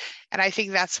about it. And I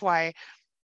think that's why,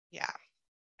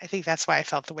 I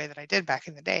felt the way that I did back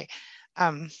in the day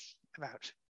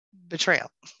about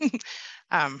betrayal.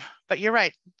 But you're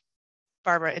right,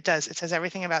 Barbara, it says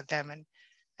everything about them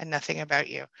and nothing about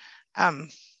you.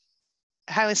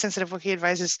 Highly sensitive Wookiee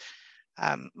advises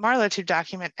Marla to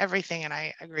document everything, and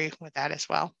I agree with that as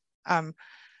well.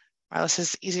 Marla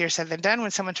says, easier said than done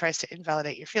when someone tries to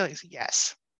invalidate your feelings.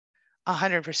 Yes,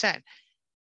 100%.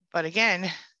 But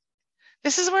again,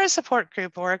 this is where a support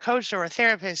group or a coach or a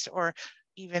therapist or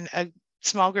even a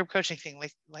small group coaching thing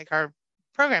like our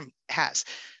program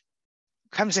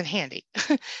comes in handy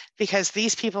because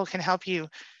these people can help you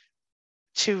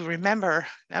to remember,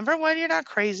 number one, you're not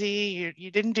crazy.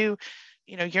 You didn't do,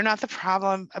 you're not the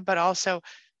problem, but also,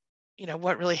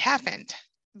 what really happened,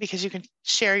 because you can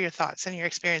share your thoughts and your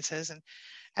experiences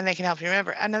and they can help you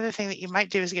remember. Another thing that you might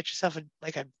do is get yourself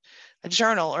a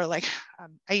journal, or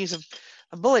I use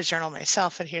a bullet journal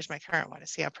myself, and here's my current one to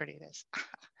see how pretty it is.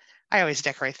 I always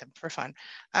decorate them for fun.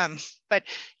 But,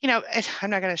 I'm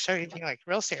not going to show you anything like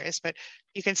real serious, but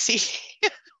you can see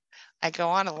I go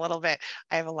on a little bit.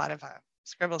 I have a lot of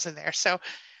scribbles in there. So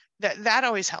that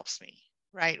always helps me,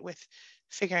 right, with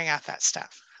figuring out that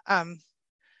stuff.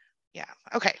 Yeah.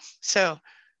 Okay. So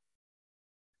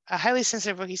a highly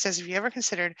sensitive Wookiee says, have you ever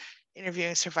considered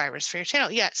interviewing survivors for your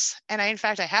channel? Yes. And in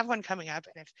fact, I have one coming up.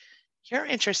 And if you're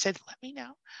interested, let me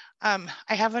know.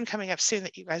 I have one coming up soon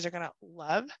that you guys are going to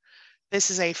love.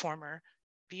 This is a former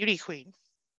beauty queen,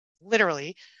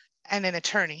 literally, and an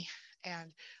attorney,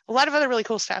 and a lot of other really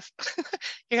cool stuff.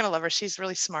 You're going to love her. She's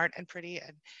really smart and pretty.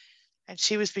 And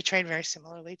she was betrayed very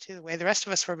similarly to the way the rest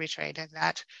of us were betrayed. And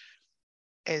that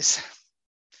is,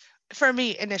 for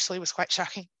me, initially was quite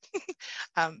shocking.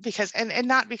 Because, and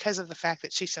not because of the fact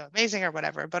that she's so amazing or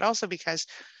whatever, but also because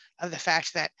of the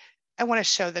fact that I want to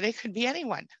show that it could be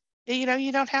anyone. You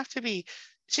don't have to be,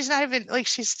 she's not even,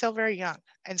 she's still very young.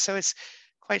 And so it's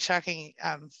quite shocking.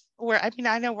 I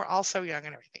know we're all so young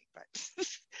and everything, but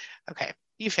okay,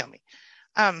 you feel me.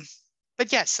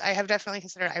 But yes, I have definitely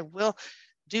considered, I will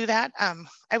do that.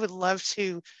 I would love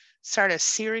to start a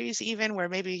series even where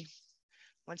maybe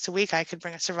once a week I could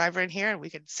bring a survivor in here and we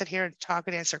could sit here and talk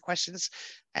and answer questions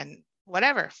and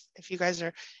whatever. If you guys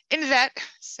are into that,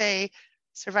 say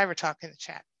survivor talk in the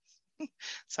chat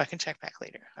so I can check back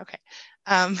later. Okay.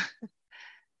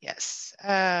 Yes.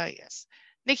 Yes.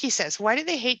 Nikki says, why do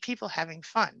they hate people having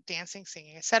fun, dancing,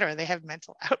 singing, etc.? They have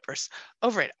mental outbursts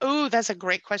over it. Oh, that's a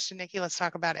great question, Nikki. Let's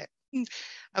talk about it.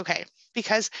 Okay.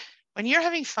 Because when you're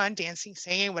having fun, dancing,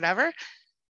 singing, whatever,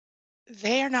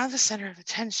 they are not the center of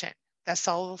attention. That's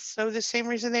also the same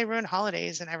reason they ruin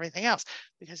holidays and everything else,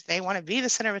 because they want to be the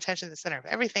center of attention, the center of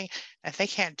everything. And if they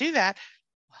can't do that,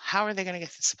 how are they going to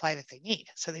get the supply that they need?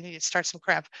 So they need to start some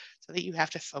crap so that you have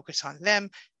to focus on them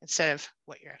instead of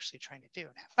what you're actually trying to do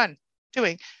and have fun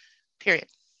doing, period.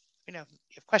 You have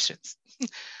questions.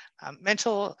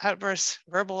 Mental outbursts,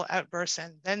 verbal outbursts,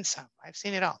 and then some. I've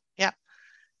seen it all. Yep.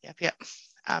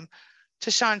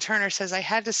 Tashawn Turner says, I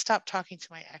had to stop talking to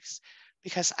my ex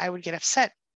because I would get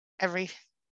upset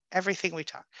everything we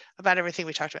talked about.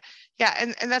 Yeah,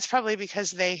 and that's probably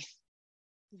because they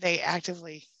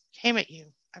actively came at you,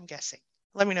 I'm guessing.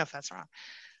 Let me know if that's wrong.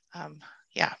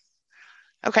 Yeah.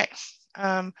 Okay.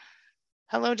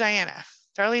 Hello, Diana.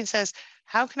 Darlene says,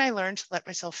 how can I learn to let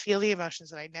myself feel the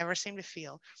emotions that I never seem to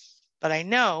feel but I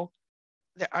know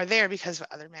that are there because of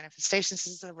other manifestations.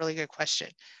 This is a really good question.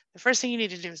 The first thing you need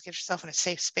to do is get yourself in a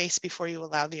safe space before you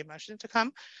allow the emotion to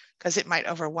come, because it might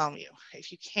overwhelm you.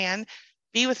 If you can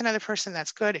be with another person,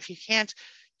 that's good. If you can't,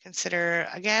 consider,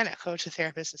 again, a coach, a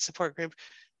therapist, a support group,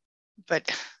 but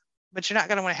you're not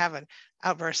going to want to have an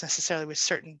outburst necessarily with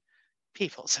certain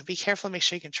people. So be careful and make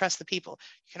sure you can trust the people.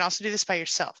 You can also do this by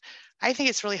yourself. I think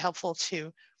it's really helpful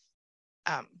to,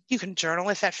 you can journal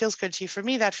if that feels good to you. For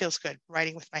me, that feels good.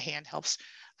 Writing with my hand helps.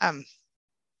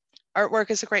 Artwork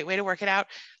is a great way to work it out.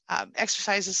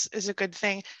 Exercise is a good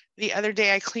thing. The other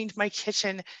day I cleaned my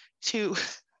kitchen to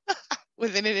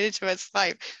within an inch of its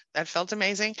life. That felt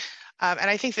amazing. And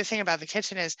I think the thing about the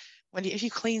kitchen is if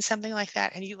you clean something like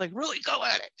that and you like really go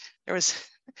at it,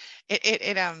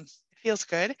 it feels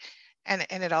good. And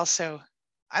it also,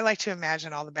 I like to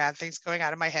imagine all the bad things going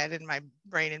out of my head and my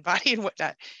brain and body and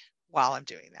whatnot while I'm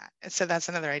doing that. And so that's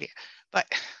another idea. But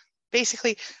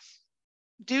basically,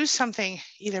 do something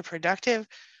either productive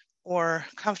or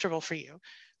comfortable for you.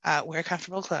 Wear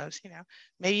comfortable clothes,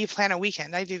 maybe you plan a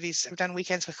weekend. I've done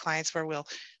weekends with clients where we'll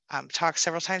talk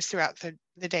several times throughout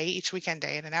the day, each weekend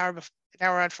day, and an hour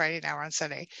on Friday, an hour on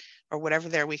Sunday, or whatever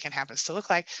their weekend happens to look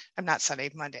like. I'm not Sunday,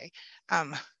 Monday.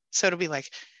 So it'll be like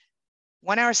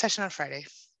 1 hour session on Friday,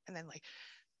 and then like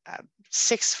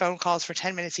 6 phone calls for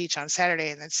 10 minutes each on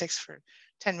Saturday, and then 6 for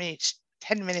 10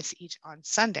 minutes each on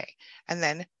Sunday, and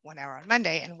then 1 hour on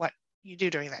Monday. And what you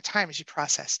do during that time is you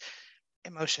process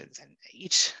emotions, and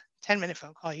each 10-minute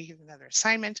phone call you give another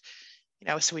assignment,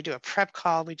 so we do a prep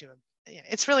call,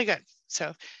 it's really good.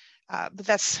 So but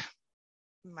that's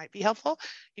might be helpful.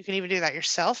 You can even do that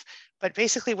yourself, but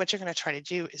basically what you're going to try to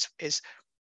do is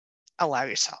allow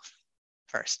yourself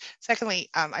first. Secondly,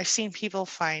 I've seen people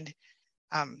find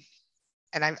and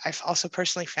I've also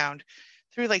personally found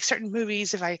through like certain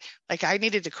movies, if I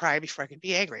needed to cry before I could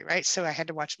be angry, right? So I had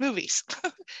to watch movies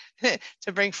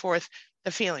to bring forth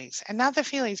the feelings, and not the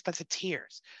feelings, but the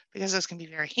tears, because those can be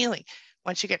very healing.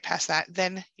 Once you get past that,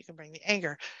 then you can bring the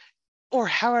anger, or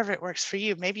however it works for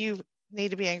you. Maybe you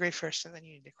need to be angry first and then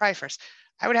you need to cry first.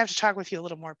 I would have to talk with you a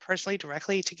little more personally,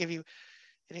 directly, to give you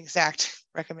an exact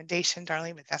recommendation,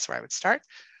 darling, but that's where I would start.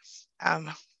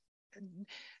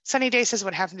 Sunny Day says,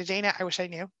 what happened to Dana? I wish I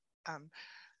knew.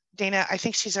 Dana, I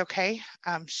think she's okay.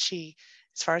 She,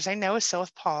 as far as I know, is still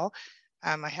with Paul.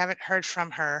 I haven't heard from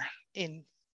her in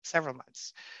several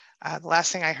months. The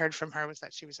last thing I heard from her was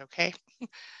that she was okay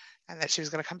and that she was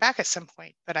going to come back at some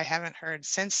point, but I haven't heard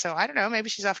since. So I don't know, maybe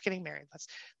she's off getting married.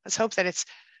 Let's hope that it's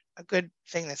a good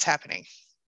thing that's happening.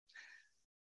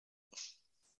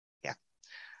 Yeah.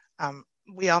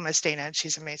 We all miss Dana, and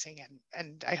she's amazing.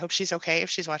 And I hope she's okay if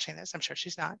she's watching this. I'm sure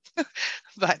she's not,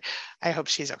 but I hope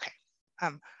she's okay.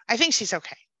 I think she's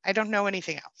okay. I don't know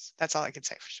anything else. That's all I can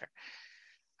say for sure.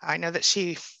 I know that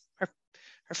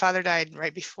her father died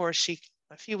right before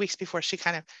a few weeks before she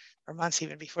kind of, or months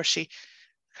even before she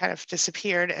kind of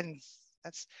disappeared. And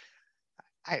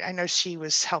I know she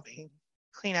was helping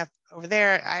clean up over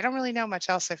there. I don't really know much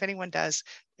else. If anyone does,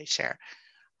 please share.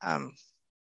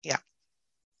 Yeah.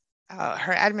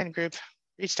 Her admin group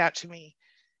reached out to me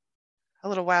a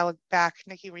little while back.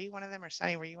 Nikki, were you one of them, or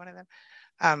Sunny, were you one of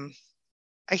them?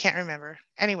 I can't remember.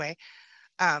 Anyway,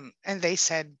 and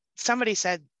somebody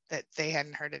said that they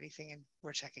hadn't heard anything and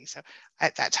we're checking. So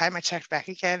at that time I checked back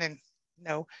again, and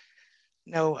no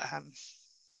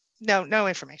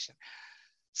information.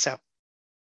 So,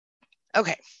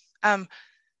 okay.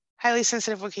 Highly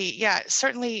sensitive Wookiee. Yeah,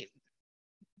 certainly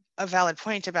a valid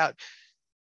point about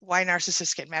why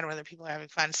narcissists get mad when other people are having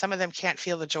fun. Some of them can't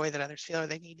feel the joy that others feel, or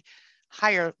they need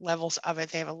higher levels of it.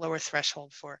 They have a lower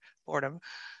threshold for boredom.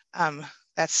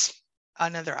 That's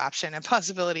another option and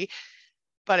possibility,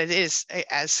 but it is,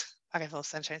 as Pocketful of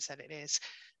Sunshine said, it is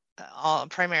all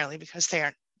primarily because they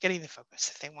aren't getting the focus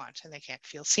that they want and they can't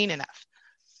feel seen enough.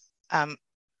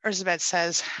 Elizabeth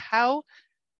says, how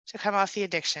to come off the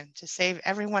addiction to save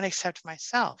everyone except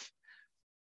myself?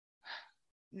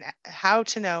 How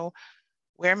to know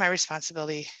where my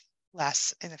responsibility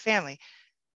lasts in the family.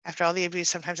 After all the abuse,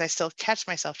 sometimes I still catch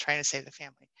myself trying to save the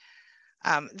family.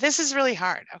 This is really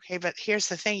hard, okay? But here's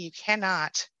the thing, you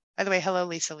cannot, by the way, hello,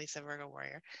 Lisa, Virgo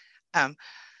Warrior.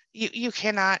 You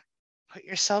cannot put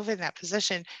yourself in that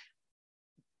position.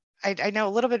 I know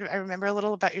a little bit, I remember a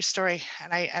little about your story,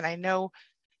 and I know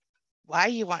why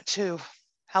you want to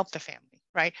help the family,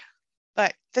 right?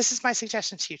 But this is my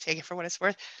suggestion to you, take it for what it's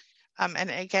worth.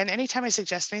 And again, anytime I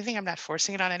suggest anything, I'm not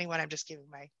forcing it on anyone, I'm just giving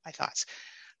my thoughts.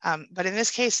 But in this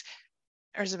case,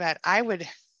 Elizabeth, I would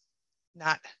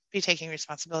not be taking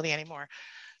responsibility anymore,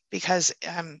 because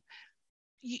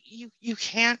you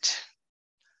can't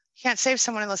You can't save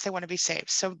someone unless they want to be saved.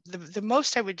 So the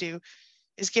most I would do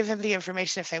is give them the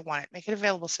information if they want it, make it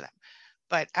available to them.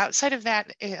 But outside of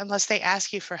that, unless they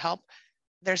ask you for help,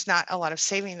 there's not a lot of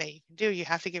saving that you can do. You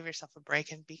have to give yourself a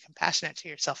break and be compassionate to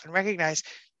yourself and recognize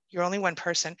you're only one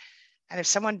person. And if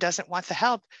someone doesn't want the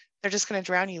help, they're just going to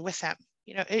drown you with them.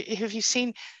 You know, have you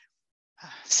seen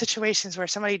situations where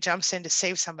somebody jumps in to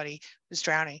save somebody who's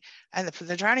drowning, and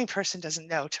the drowning person doesn't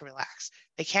know to relax?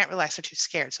 They can't relax, they're too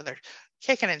scared. So they're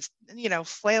kicking and, you know,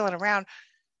 flailing around.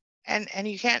 And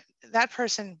you can't, that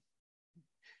person,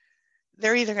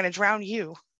 they're either going to drown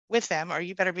you with them, or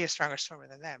you better be a stronger swimmer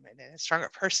than them and a stronger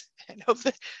person and hope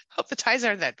the tides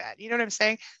aren't that bad. You know what I'm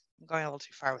saying? I'm going a little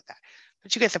too far with that,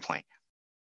 but you get the point.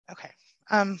 Okay.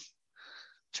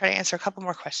 Try to answer a couple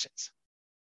more questions.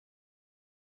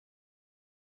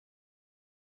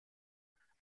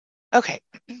 Okay.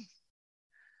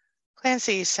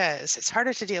 Clancy says, it's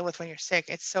harder to deal with when you're sick.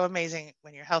 It's so amazing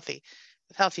when you're healthy.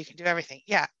 With health, you can do everything.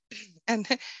 Yeah. And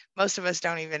most of us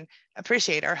don't even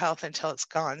appreciate our health until it's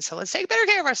gone. So let's take better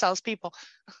care of ourselves, people.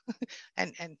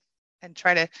 and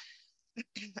try to,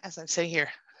 as I'm sitting here.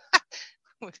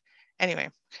 Anyway.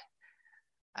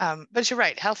 But you're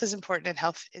right. Health is important, and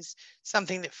health is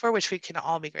something that for which we can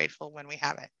all be grateful when we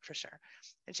have it, for sure.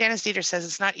 And Janice Dieter says,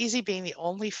 it's not easy being the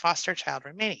only foster child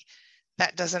remaining.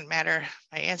 That doesn't matter.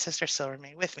 My ancestors still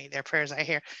remain with me. Their prayers I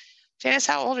hear. Janice,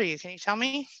 how old are you? Can you tell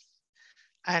me?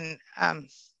 And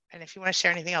if you want to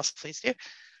share anything else, please do.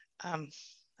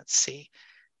 Let's see.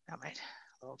 Now my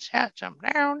little chat jumped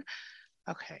down.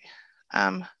 Okay.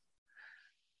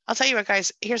 I'll tell you what,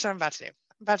 guys. Here's what I'm about to do.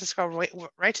 I'm about to scroll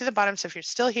right to the bottom. So if you're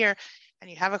still here and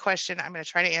you have a question, I'm going to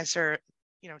try to answer,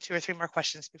 2 or 3 more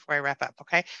questions before I wrap up.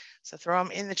 Okay. So throw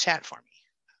them in the chat for me.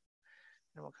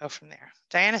 And we'll go from there.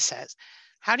 Diana says,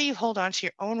 how do you hold on to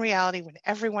your own reality when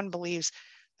everyone believes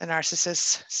the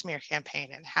narcissist smear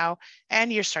campaign,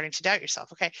 and you're starting to doubt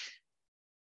yourself? Okay.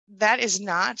 That is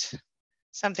not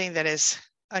something that is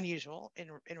unusual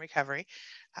in recovery.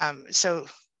 So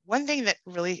one thing that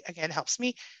really, again, helps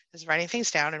me is writing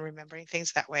things down and remembering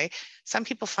things that way. Some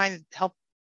people find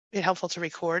it helpful to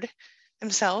record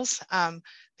themselves.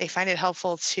 They find it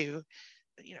helpful to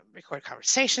record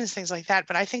conversations, things like that.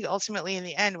 But I think ultimately in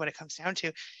the end, what it comes down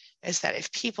to is that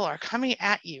if people are coming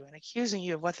at you and accusing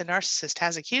you of what the narcissist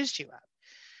has accused you of,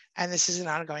 and this is an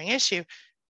ongoing issue,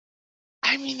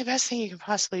 I mean, the best thing you can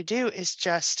possibly do is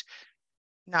just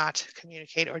not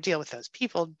communicate or deal with those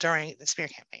people during the smear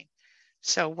campaign.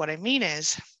 So what I mean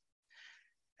is,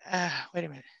 wait a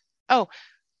minute. Oh,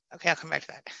 okay, I'll come back to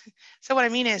that. So what I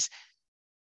mean is,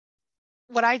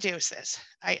 what I do is this.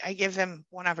 I give them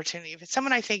one opportunity. If it's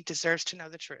someone I think deserves to know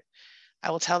the truth, I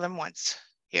will tell them once,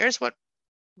 here's what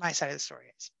my side of the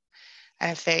story is.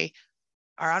 And if they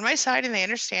are on my side and they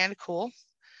understand, cool.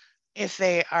 If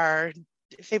they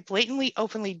blatantly,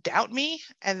 openly doubt me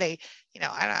and they,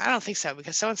 I don't think so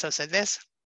because so-and-so said this,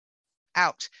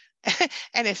 out.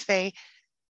 And if they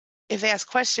ask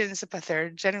questions, but they're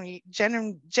genuinely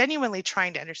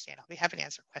trying to understand, I'll be happy to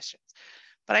answer questions.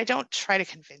 But I don't try to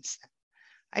convince them.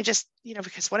 I just,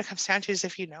 because what it comes down to is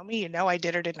if you know me, I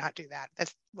did or did not do that.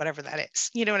 That's whatever that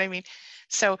is. You know what I mean?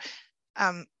 So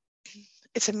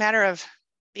it's a matter of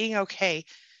being okay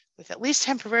with at least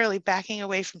temporarily backing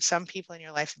away from some people in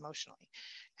your life emotionally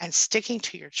and sticking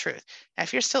to your truth. Now,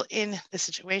 if you're still in the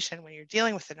situation when you're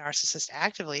dealing with the narcissist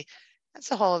actively,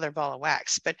 that's a whole other ball of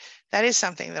wax. But that is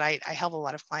something that I help a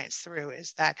lot of clients through,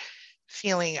 is that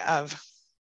feeling of,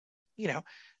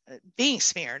 being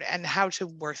smeared and how to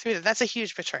work through that. That's a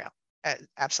huge betrayal.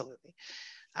 Absolutely.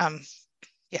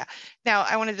 Yeah. Now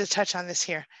I wanted to touch on this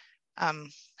here.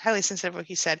 Highly sensitive, what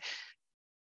you said.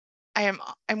 I'm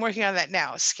working on that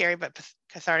now. Scary, but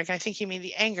cathartic. And I think you mean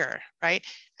the anger, right?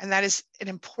 And that is an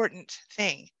important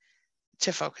thing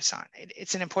to focus on.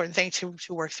 It's an important thing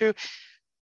to work through.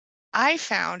 I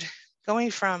found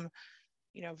going from,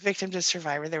 victim to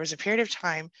survivor, there was a period of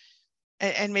time,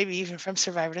 and maybe even from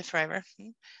survivor to thriver,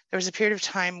 there was a period of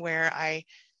time where I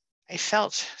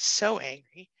felt so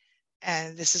angry.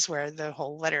 And this is where the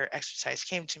whole letter exercise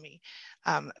came to me.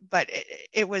 But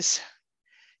it was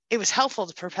helpful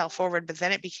to propel forward, but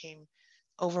then it became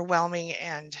overwhelming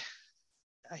and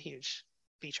a huge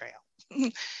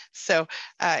betrayal. So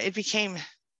it became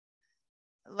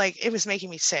like it was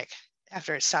making me sick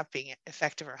after it stopped being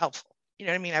effective or helpful. You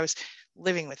know what I mean? I was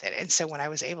living with it. And so when I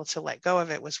was able to let go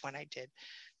of it was when I did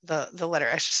the letter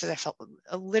exercise. I felt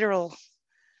a literal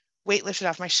weight lifted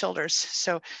off my shoulders.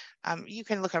 So you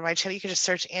can look on my channel. You can just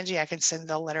search Angie Atkinson,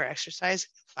 the letter exercise,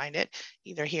 find it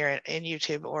either here in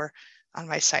YouTube or on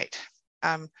my site.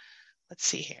 Let's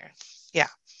see here. Yeah.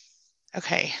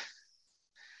 Okay.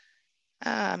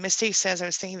 Mystique says, I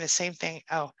was thinking the same thing.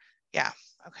 Oh, yeah.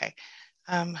 Okay.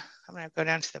 I'm going to go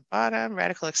down to the bottom.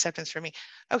 Radical acceptance for me.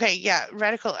 Okay. Yeah.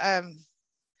 Radical.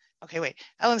 Okay. Wait.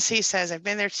 Ellen C says, I've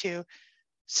been there too.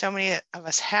 So many of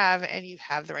us have, and you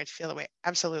have the right to feel that way.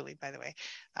 Absolutely. By the way.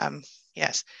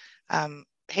 Yes.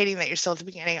 Hating that you're still at the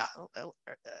beginning.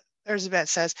 Elizabeth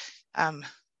says,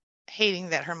 hating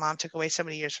that her mom took away so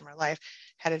many years from her life.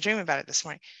 Had a dream about it this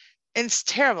morning. And it's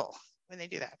terrible when they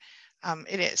do that.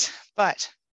 It is, but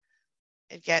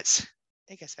it gets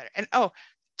better. And oh,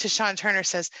 Tashawn Turner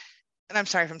says, and I'm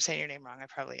sorry if I'm saying your name wrong. I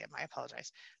probably am. I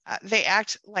apologize. They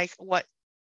act like what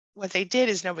they did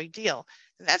is no big deal.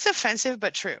 That's offensive,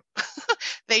 but true.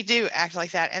 They do act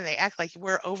like that, and they act like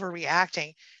we're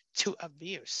overreacting to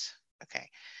abuse. Okay.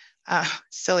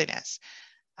 Silliness.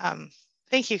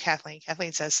 Thank you, Kathleen.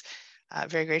 Kathleen says,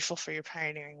 very grateful for your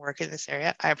pioneering work in this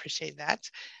area. I appreciate that.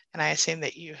 And I assume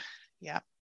that you, yeah,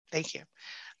 thank you.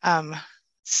 Let's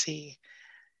see.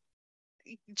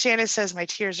 Janice says, my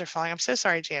tears are falling. I'm so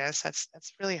sorry, Janice. That's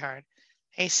really hard.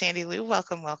 Hey, Sandy Lou,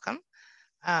 welcome.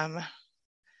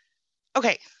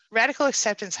 Okay, radical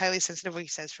acceptance, highly sensitive, what he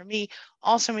says, for me,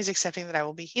 also means accepting that I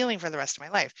will be healing for the rest of my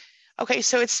life. Okay,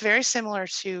 so it's very similar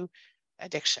to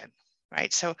addiction,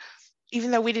 right? So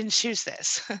even though we didn't choose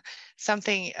this,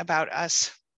 something about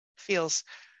us feels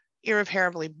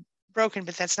irreparably broken,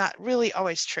 but that's not really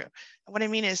always true. What I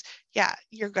mean is, yeah,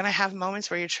 you're going to have moments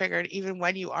where you're triggered even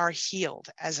when you are healed,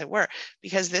 as it were,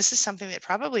 because this is something that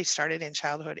probably started in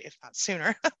childhood, if not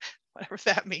sooner, whatever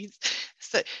that means.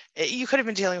 So you could have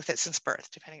been dealing with it since birth,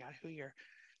 depending on who your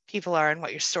people are and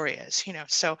what your story is,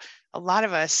 So a lot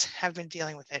of us have been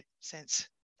dealing with it since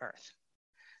birth,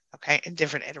 okay, in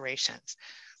different iterations.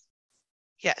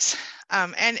 Yes,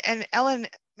 and Ellen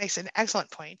makes an excellent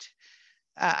point.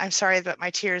 I'm sorry, but my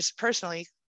tears personally,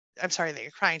 I'm sorry that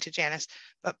you're crying to Janice,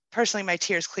 but personally, my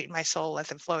tears clean my soul, let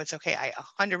them flow. It's okay. I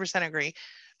 100% agree.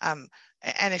 And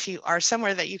if you are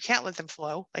somewhere that you can't let them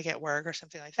flow, like at work or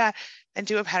something like that, then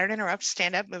do a pattern interrupt,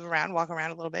 stand up, move around, walk around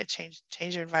a little bit, change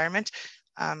your environment,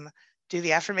 do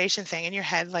the affirmation thing in your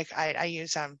head. Like I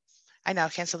use, I now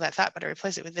cancel that thought, but I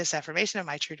replace it with this affirmation of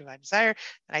my true divine desire.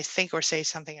 And I think or say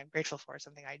something I'm grateful for,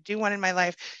 something I do want in my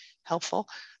life, helpful.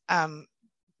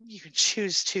 You can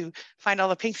choose to find all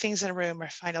the pink things in a room or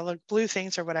find all the blue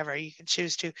things or whatever. You can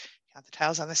choose to count the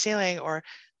tiles on the ceiling or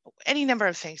any number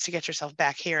of things to get yourself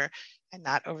back here and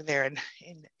not over there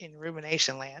in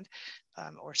rumination land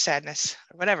or sadness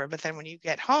or whatever. But then when you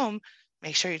get home,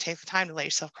 make sure you take the time to let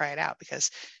yourself cry it out, because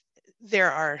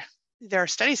there are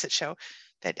studies that show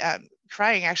that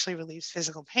crying actually relieves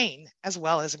physical pain as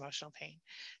well as emotional pain.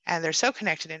 And they're so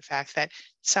connected, in fact, that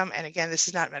some, and again, this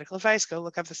is not medical advice, go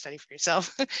look up the study for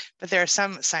yourself, but there are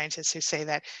some scientists who say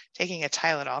that taking a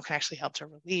Tylenol can actually help to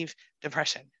relieve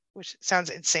depression, which sounds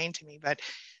insane to me, but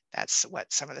that's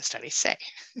what some of the studies say.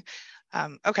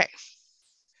 Okay.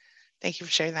 Thank you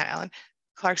for sharing that, Ellen.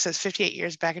 Clark says 58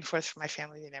 years back and forth for my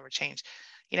family, they never changed.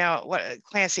 You know what,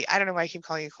 Clancy, I don't know why I keep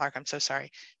calling you Clark. I'm so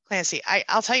sorry. Clancy,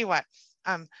 I'll tell you what,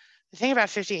 the thing about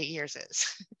 58 years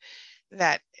is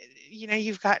that,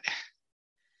 you've got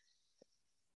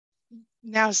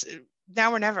now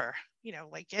or never,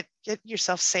 like get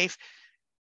yourself safe,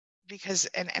 because,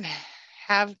 and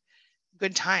have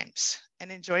good times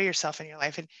and enjoy yourself in your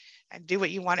life and do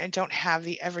what you want, and don't have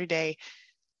the everyday,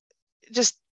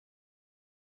 just,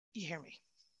 you hear me?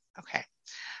 Okay.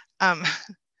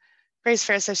 Grace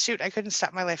Fair says, shoot, I couldn't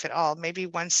stop my life at all. Maybe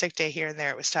one sick day here and there.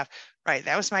 It was tough. Right.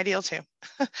 That was my deal too.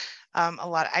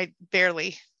 I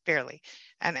barely.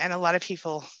 And a lot of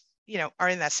people, are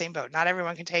in that same boat. Not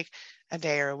everyone can take a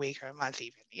day or a week or a month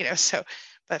even, so,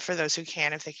 but for those who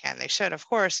can, if they can, they should, of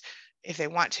course, if they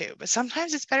want to. But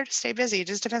sometimes it's better to stay busy. It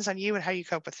just depends on you and how you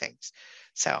cope with things.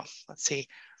 So let's see.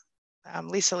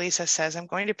 Lisa says, I'm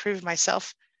going to prove to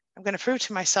myself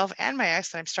and my ex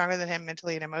that I'm stronger than him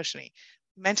mentally and emotionally.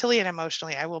 Mentally and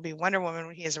emotionally, I will be Wonder Woman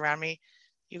when he is around me.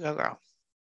 You go, girl.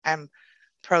 I'm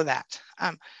pro that.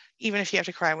 Even if you have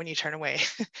to cry when you turn away,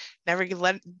 never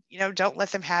don't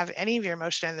let them have any of your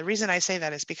emotion. And the reason I say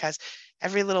that is because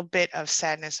every little bit of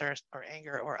sadness or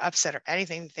anger or upset or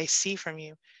anything that they see from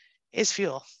you is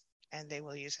fuel, and they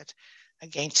will use it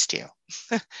against you.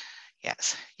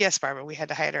 Yes, Barbara, we had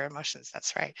to hide our emotions.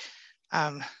 That's right.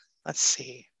 Let's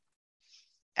see.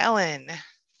 Ellen,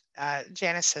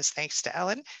 Janice says, thanks to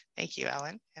Ellen. Thank you,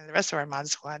 Ellen, and the rest of our Mod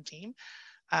Squad team.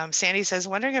 Sandy says,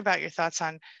 wondering about your thoughts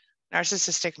on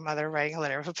narcissistic mother writing a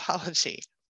letter of apology.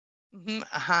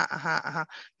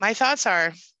 My thoughts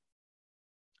are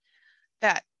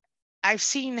that I've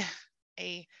seen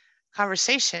a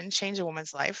conversation change a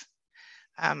woman's life.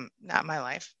 Not my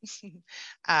life.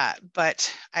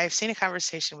 But I've seen a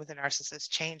conversation with a narcissist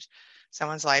change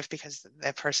someone's life because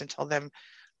that person told them,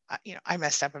 I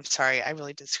messed up. I'm sorry. I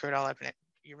really did screw it all up. And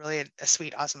you're really a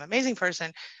sweet, awesome, amazing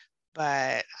person,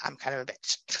 but I'm kind of a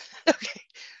bitch. Okay.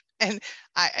 And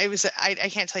I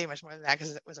can't tell you much more than that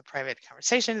because it was a private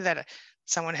conversation that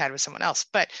someone had with someone else.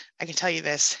 But I can tell you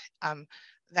this,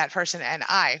 that person and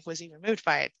I was even moved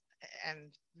by it.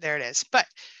 And there it is. But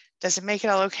does it make it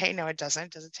all okay? No, it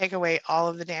doesn't. Does it take away all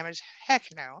of the damage? Heck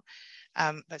no.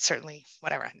 But certainly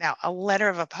whatever. Now, a letter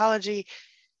of apology,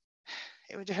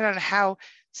 it would depend on how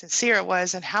sincere it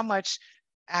was and how much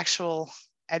actual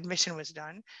admission was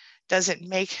done. Does it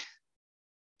make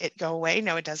it go away?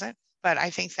 No, it doesn't. But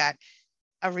I think that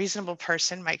a reasonable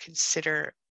person might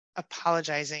consider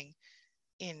apologizing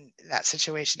in that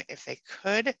situation if they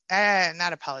could.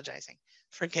 Not apologizing,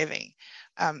 forgiving.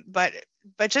 But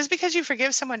just because you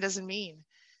forgive someone doesn't mean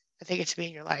that they get to be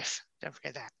in your life. Don't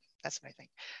forget that. That's what I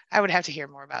think. I would have to hear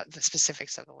more about the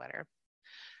specifics of the letter.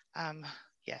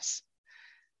 Yes.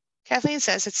 Kathleen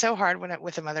says it's so hard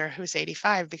with a mother who's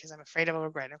 85 because I'm afraid I will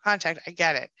regret no contact. I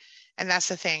get it. And that's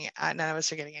the thing. None of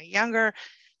us are getting any younger.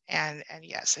 And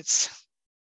yes,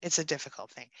 it's a difficult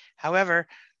thing. However,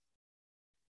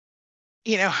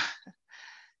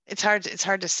 it's hard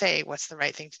to say what's the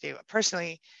right thing to do.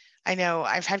 Personally, I know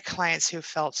I've had clients who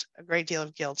felt a great deal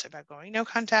of guilt about going no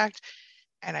contact.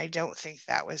 And I don't think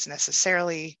that was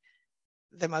necessarily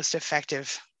the most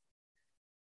effective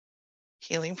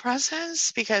healing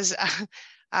process because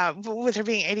with her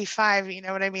being 85, you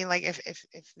know what I mean? Like if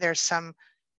there's some,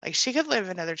 like she could live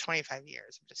another 25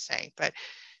 years, I'm just saying. But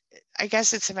I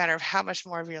guess it's a matter of how much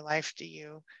more of your life do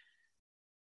you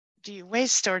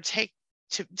waste or take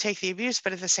the abuse,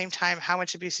 but at the same time, how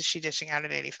much abuse is she dishing out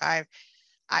at 85?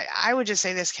 I would just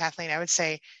say this, Kathleen, I would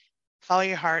say follow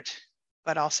your heart,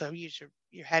 but also use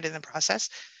your head in the process.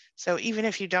 So even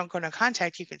if you don't go into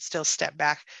contact, you could still step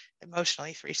back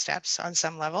emotionally 3 steps on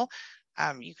some level.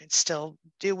 You can still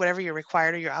do whatever you're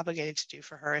required or you're obligated to do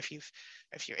for her if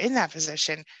you're in that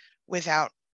position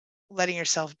without letting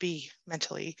yourself be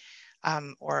mentally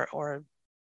or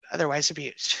otherwise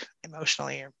abused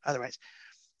emotionally or otherwise.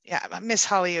 Yeah, Miss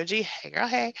Holly OG, hey girl,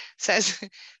 hey, says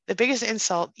the biggest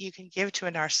insult you can give to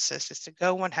a narcissist is to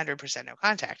go 100% no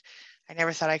contact. I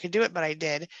never thought I could do it, but I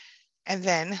did. And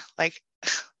then, like,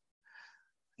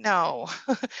 no,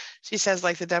 she says,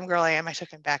 like the dumb girl I am, I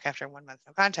took him back after 1 month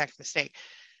no contact mistake.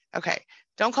 Okay,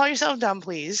 don't call yourself dumb,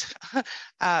 please,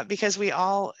 because we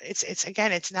all,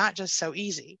 it's not just so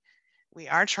easy. We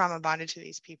are trauma bonded to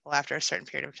these people after a certain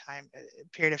period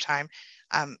of time.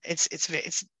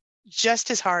 It's just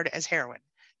as hard as heroin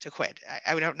to quit.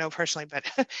 I don't know personally, but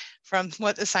from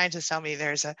what the scientists tell me,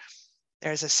 there's a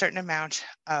certain amount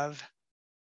of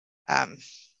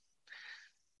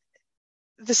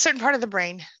the certain part of the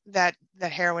brain that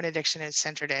heroin addiction is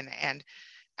centered in, and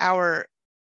our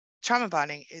trauma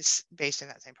bonding is based in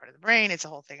that same part of the brain. It's a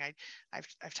whole thing.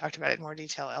 I've talked about it in more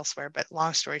detail elsewhere, but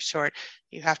long story short,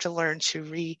 you have to learn to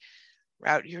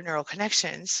reroute your neural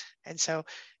connections. And so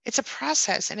it's a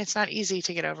process and it's not easy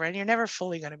to get over, and you're never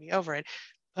fully going to be over it.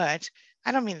 But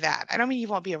I don't mean that. I don't mean you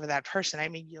won't be over that person. I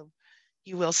mean,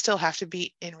 you will still have to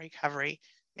be in recovery,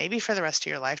 maybe for the rest of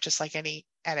your life, just like any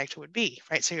addict would be,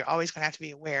 right? So you're always going to have to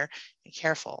be aware and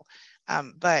careful.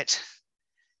 But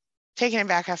taking him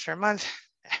back after a month,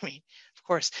 I mean, of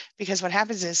course, because what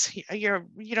happens is you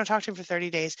don't talk to him for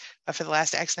 30 days, but for the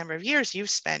last X number of years,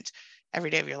 you've spent every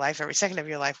day of your life, every second of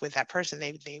your life with that person.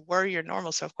 They were your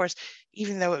normal. So of course,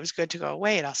 even though it was good to go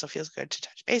away, it also feels good to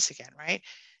touch base again, right?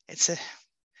 It's a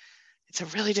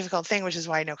really difficult thing, which is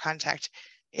why no contact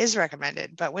is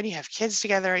recommended. But when you have kids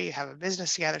together, you have a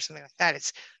business together, something like that,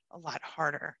 it's a lot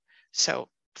harder. So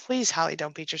please, Holly,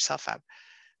 don't beat yourself up.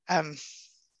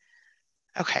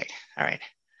 Okay, all right.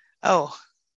 Oh,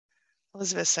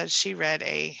 Elizabeth said she read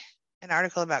an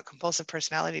article about compulsive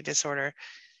personality disorder,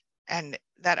 and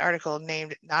that article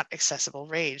named not accessible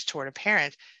rage toward a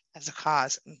parent as a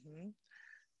cause. Mm-hmm.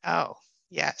 Oh,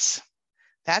 yes,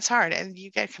 that's hard. And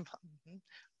you get,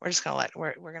 we're just going to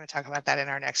we're going to talk about that in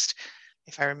our next,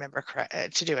 if I remember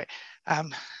to do it.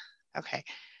 Okay.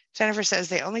 Jennifer says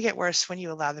they only get worse when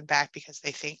you allow them back because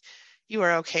they think you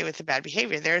are okay with the bad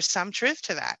behavior. There's some truth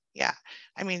to that. Yeah.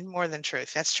 I mean, more than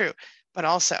truth. That's true. But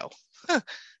also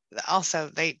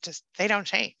they don't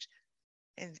change.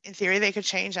 In theory, they could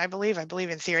change. I believe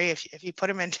in theory, if you put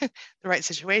them in the right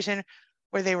situation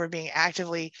where they were being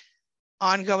actively,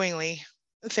 ongoingly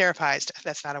therapized,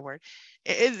 that's not a word.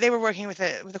 They were working with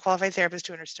a qualified therapist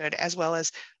who understood, as well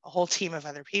as a whole team of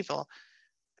other people.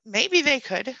 Maybe they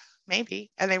could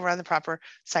maybe, and they were on the proper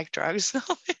psych drugs.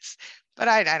 But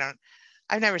I don't,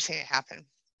 I've never seen it happen.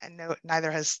 And no,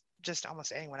 neither has just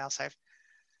almost anyone else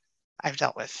I've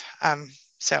dealt with.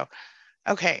 So,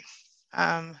 okay.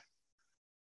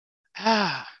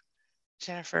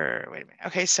 Jennifer, wait a minute.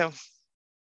 Okay, so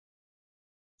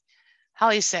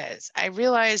Holly says, I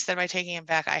realized that by taking him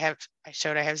back, I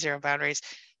showed I have zero boundaries,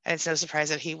 and it's no surprise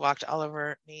that he walked all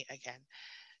over me again.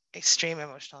 Extreme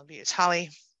emotional abuse.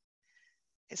 Holly,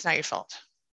 it's not your fault.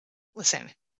 Listen,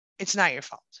 it's not your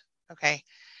fault, okay?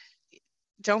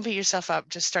 Don't beat yourself up.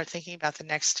 Just start thinking about the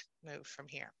next move from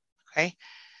here, okay?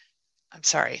 I'm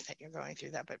sorry that you're going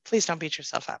through that, but please don't beat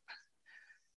yourself up.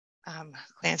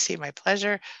 Clancy, my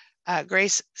pleasure.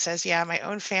 Grace says, yeah, my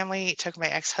own family took my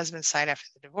ex-husband's side after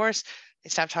the divorce. They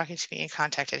stopped talking to me and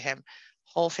contacted him.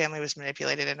 Whole family was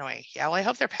manipulated in a way. Yeah, well, I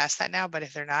hope they're past that now, but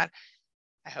if they're not,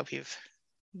 I hope you've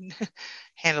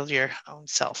handled your own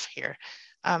self here.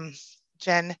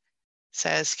 Jen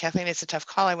says, Kathleen, it's a tough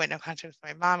call. I went no contact with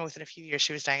my mom. Within a few years,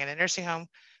 she was dying in a nursing home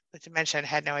with dementia and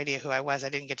had no idea who I was. I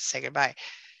didn't get to say goodbye.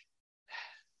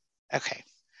 Okay.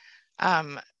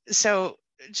 So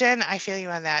Jen, I feel you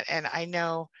on that. And I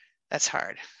know that's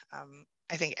hard.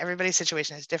 I think everybody's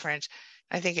situation is different.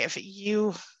 I think if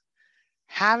you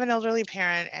have an elderly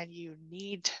parent and you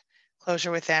need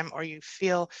closure with them, or you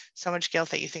feel so much guilt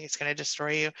that you think it's going to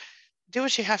destroy you, do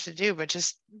what you have to do, but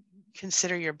just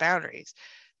consider your boundaries,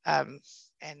 and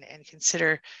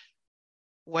consider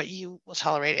what you will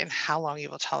tolerate and how long you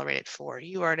will tolerate it for.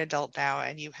 You are an adult now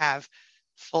and you have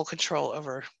full control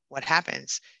over what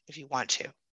happens if you want to,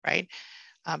 right?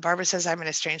 Barbara says, I'm an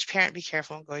estranged parent. Be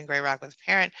careful when going gray rock with a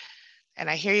parent. And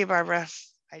I hear you, Barbara.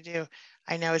 I do.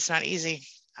 I know it's not easy,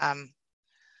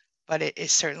 but it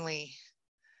is certainly,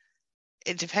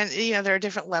 it depends, you know, there are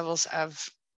different levels of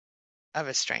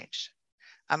estranged.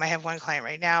 I have one client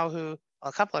right now who, well,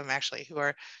 a couple of them actually, who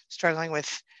are struggling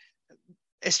with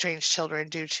estranged children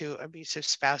due to abusive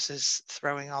spouses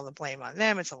throwing all the blame on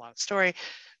them. It's a long story,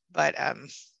 but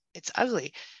it's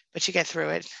ugly, but you get through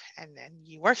it and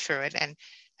you work through it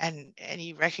and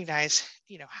you recognize,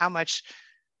 you know, how much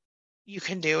you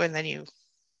can do, and then you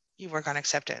work on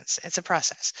acceptance. It's a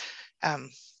process.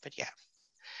 But yeah.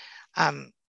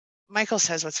 Michael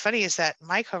says, what's funny is that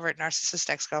my covert narcissist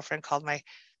ex-girlfriend called my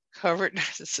covert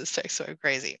narcissist ex, so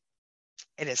crazy.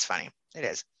 It is funny. It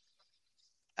is.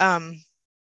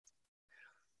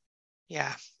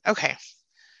 Yeah. Okay.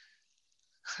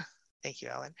 Thank you,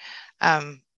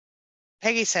 Ellen.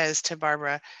 Peggy says to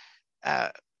Barbara,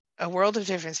 a world of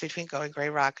difference between going gray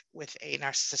rock with a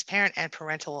narcissist parent and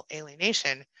parental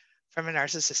alienation from a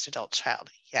narcissist adult child.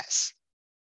 Yes.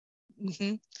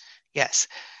 Mm-hmm. Yes.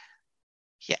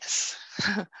 Yes.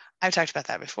 I've talked about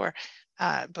that before,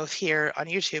 both here on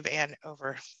YouTube and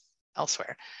over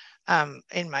elsewhere,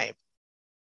 in my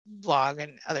blog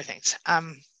and other things.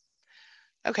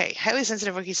 Okay, highly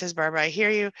sensitive Wookie says, Barbara, I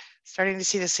hear you, starting to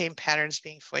see the same patterns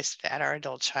being foisted at our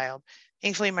adult child.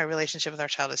 Thankfully, my relationship with our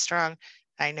child is strong.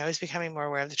 I know he's becoming more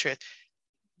aware of the truth.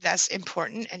 That's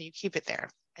important, and you keep it there,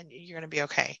 and you're going to be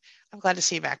okay. I'm glad to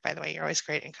see you back, by the way. You're always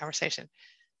great in conversation.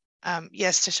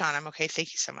 Yes, Tashawn, I'm okay.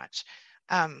 Thank you so much.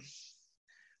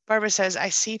 Barbara says, I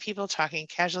see people talking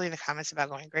casually in the comments about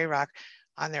going gray rock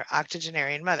on their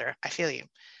octogenarian mother. I feel you.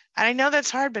 And I know that's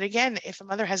hard, but again, if a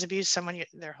mother has abused someone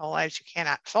their whole lives, you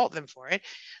cannot fault them for it,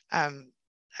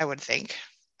 I would think.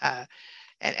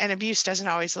 And abuse doesn't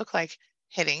always look like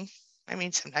hitting. I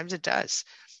mean, sometimes it does.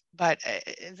 But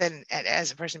then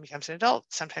as a person becomes an adult,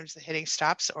 sometimes the hitting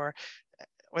stops, or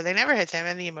they never hit them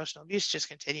and the emotional abuse just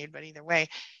continued. But either way,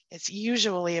 it's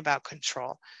usually about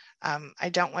control. I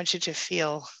don't want you to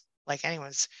feel like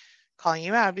anyone's calling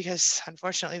you out, because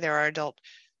unfortunately there are adult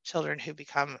children who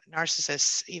become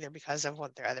narcissists either because of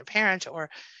what their other parent or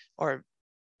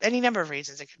any number of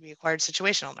reasons. It could be acquired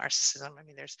situational narcissism. I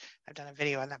mean, I've done a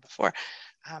video on that before.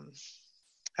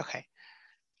 Okay.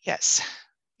 Yes.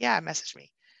 Yeah, message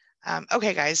me.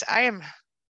 Okay, guys,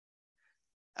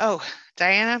 oh,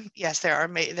 Diana. Yes, there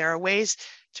are ways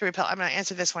to repel. I'm going to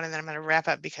answer this one and then I'm going to wrap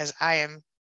up, because I am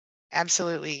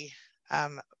absolutely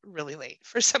really late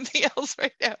for something else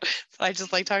right now, but I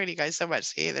just like talking to you guys so much.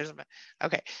 See,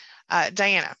 okay.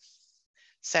 Diana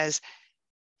says,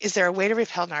 is there a way to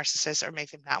repel narcissists or make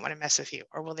them not want to mess with you,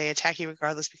 or will they attack you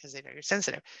regardless because they know you're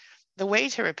sensitive? The way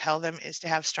to repel them is to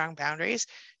have strong boundaries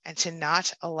and to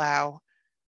not allow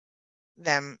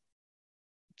them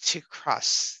to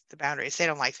cross the boundaries. They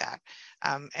don't like that.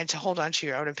 And to hold on to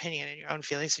your own opinion and your own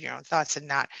feelings and your own thoughts, and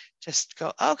not just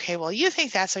go, okay, well, you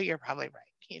think that, so you're probably right.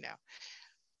 You know,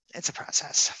 it's a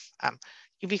process.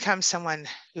 You become someone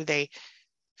who they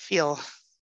feel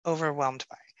overwhelmed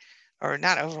by, or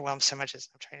not overwhelmed so much as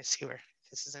I'm trying to see where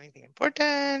this is anything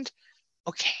important.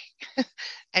 Okay.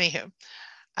 Anywho,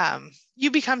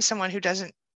 you become someone who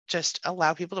doesn't just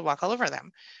allow people to walk all over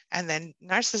them. And then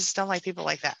narcissists don't like people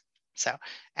like that. So,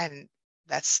 and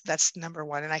that's number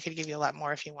one. And I could give you a lot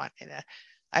more if you want.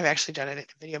 I've actually done it in a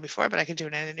video before, but I could do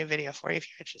it in a new video for you if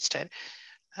you're interested.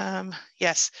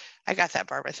 Yes, I got that,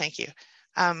 Barbara. Thank you.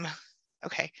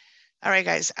 Okay. All right,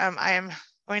 guys. I am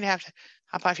going to have to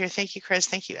hop off here. Thank you, Chris.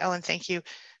 Thank you, Ellen. Thank you,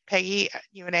 Peggy,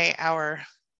 UNA, our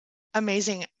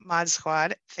amazing mod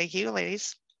squad. Thank you,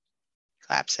 ladies.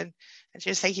 Claps. And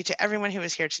just thank you to everyone who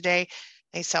was here today.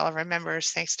 Thanks to all of our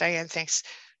members. Thanks, Diane. Thanks,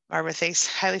 Barbara. Thanks,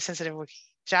 Highly Sensitive Wiki,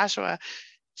 Joshua,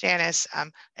 Janice.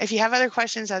 If you have other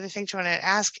questions, other things you want to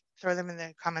ask, throw them in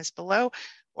the comments below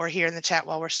or here in the chat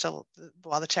while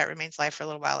the chat remains live for a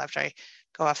little while after I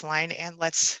go offline, and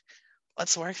let's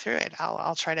work through it.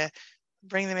 I'll try to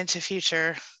bring them into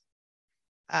future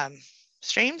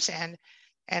streams,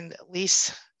 and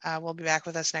Lise will be back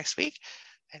with us next week,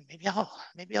 and maybe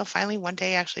I'll finally one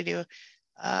day actually do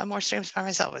more streams by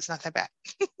myself. It's not that bad.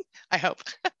 I hope.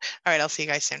 All right, I'll see you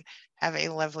guys soon. Have a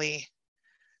lovely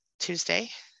Tuesday,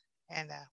 and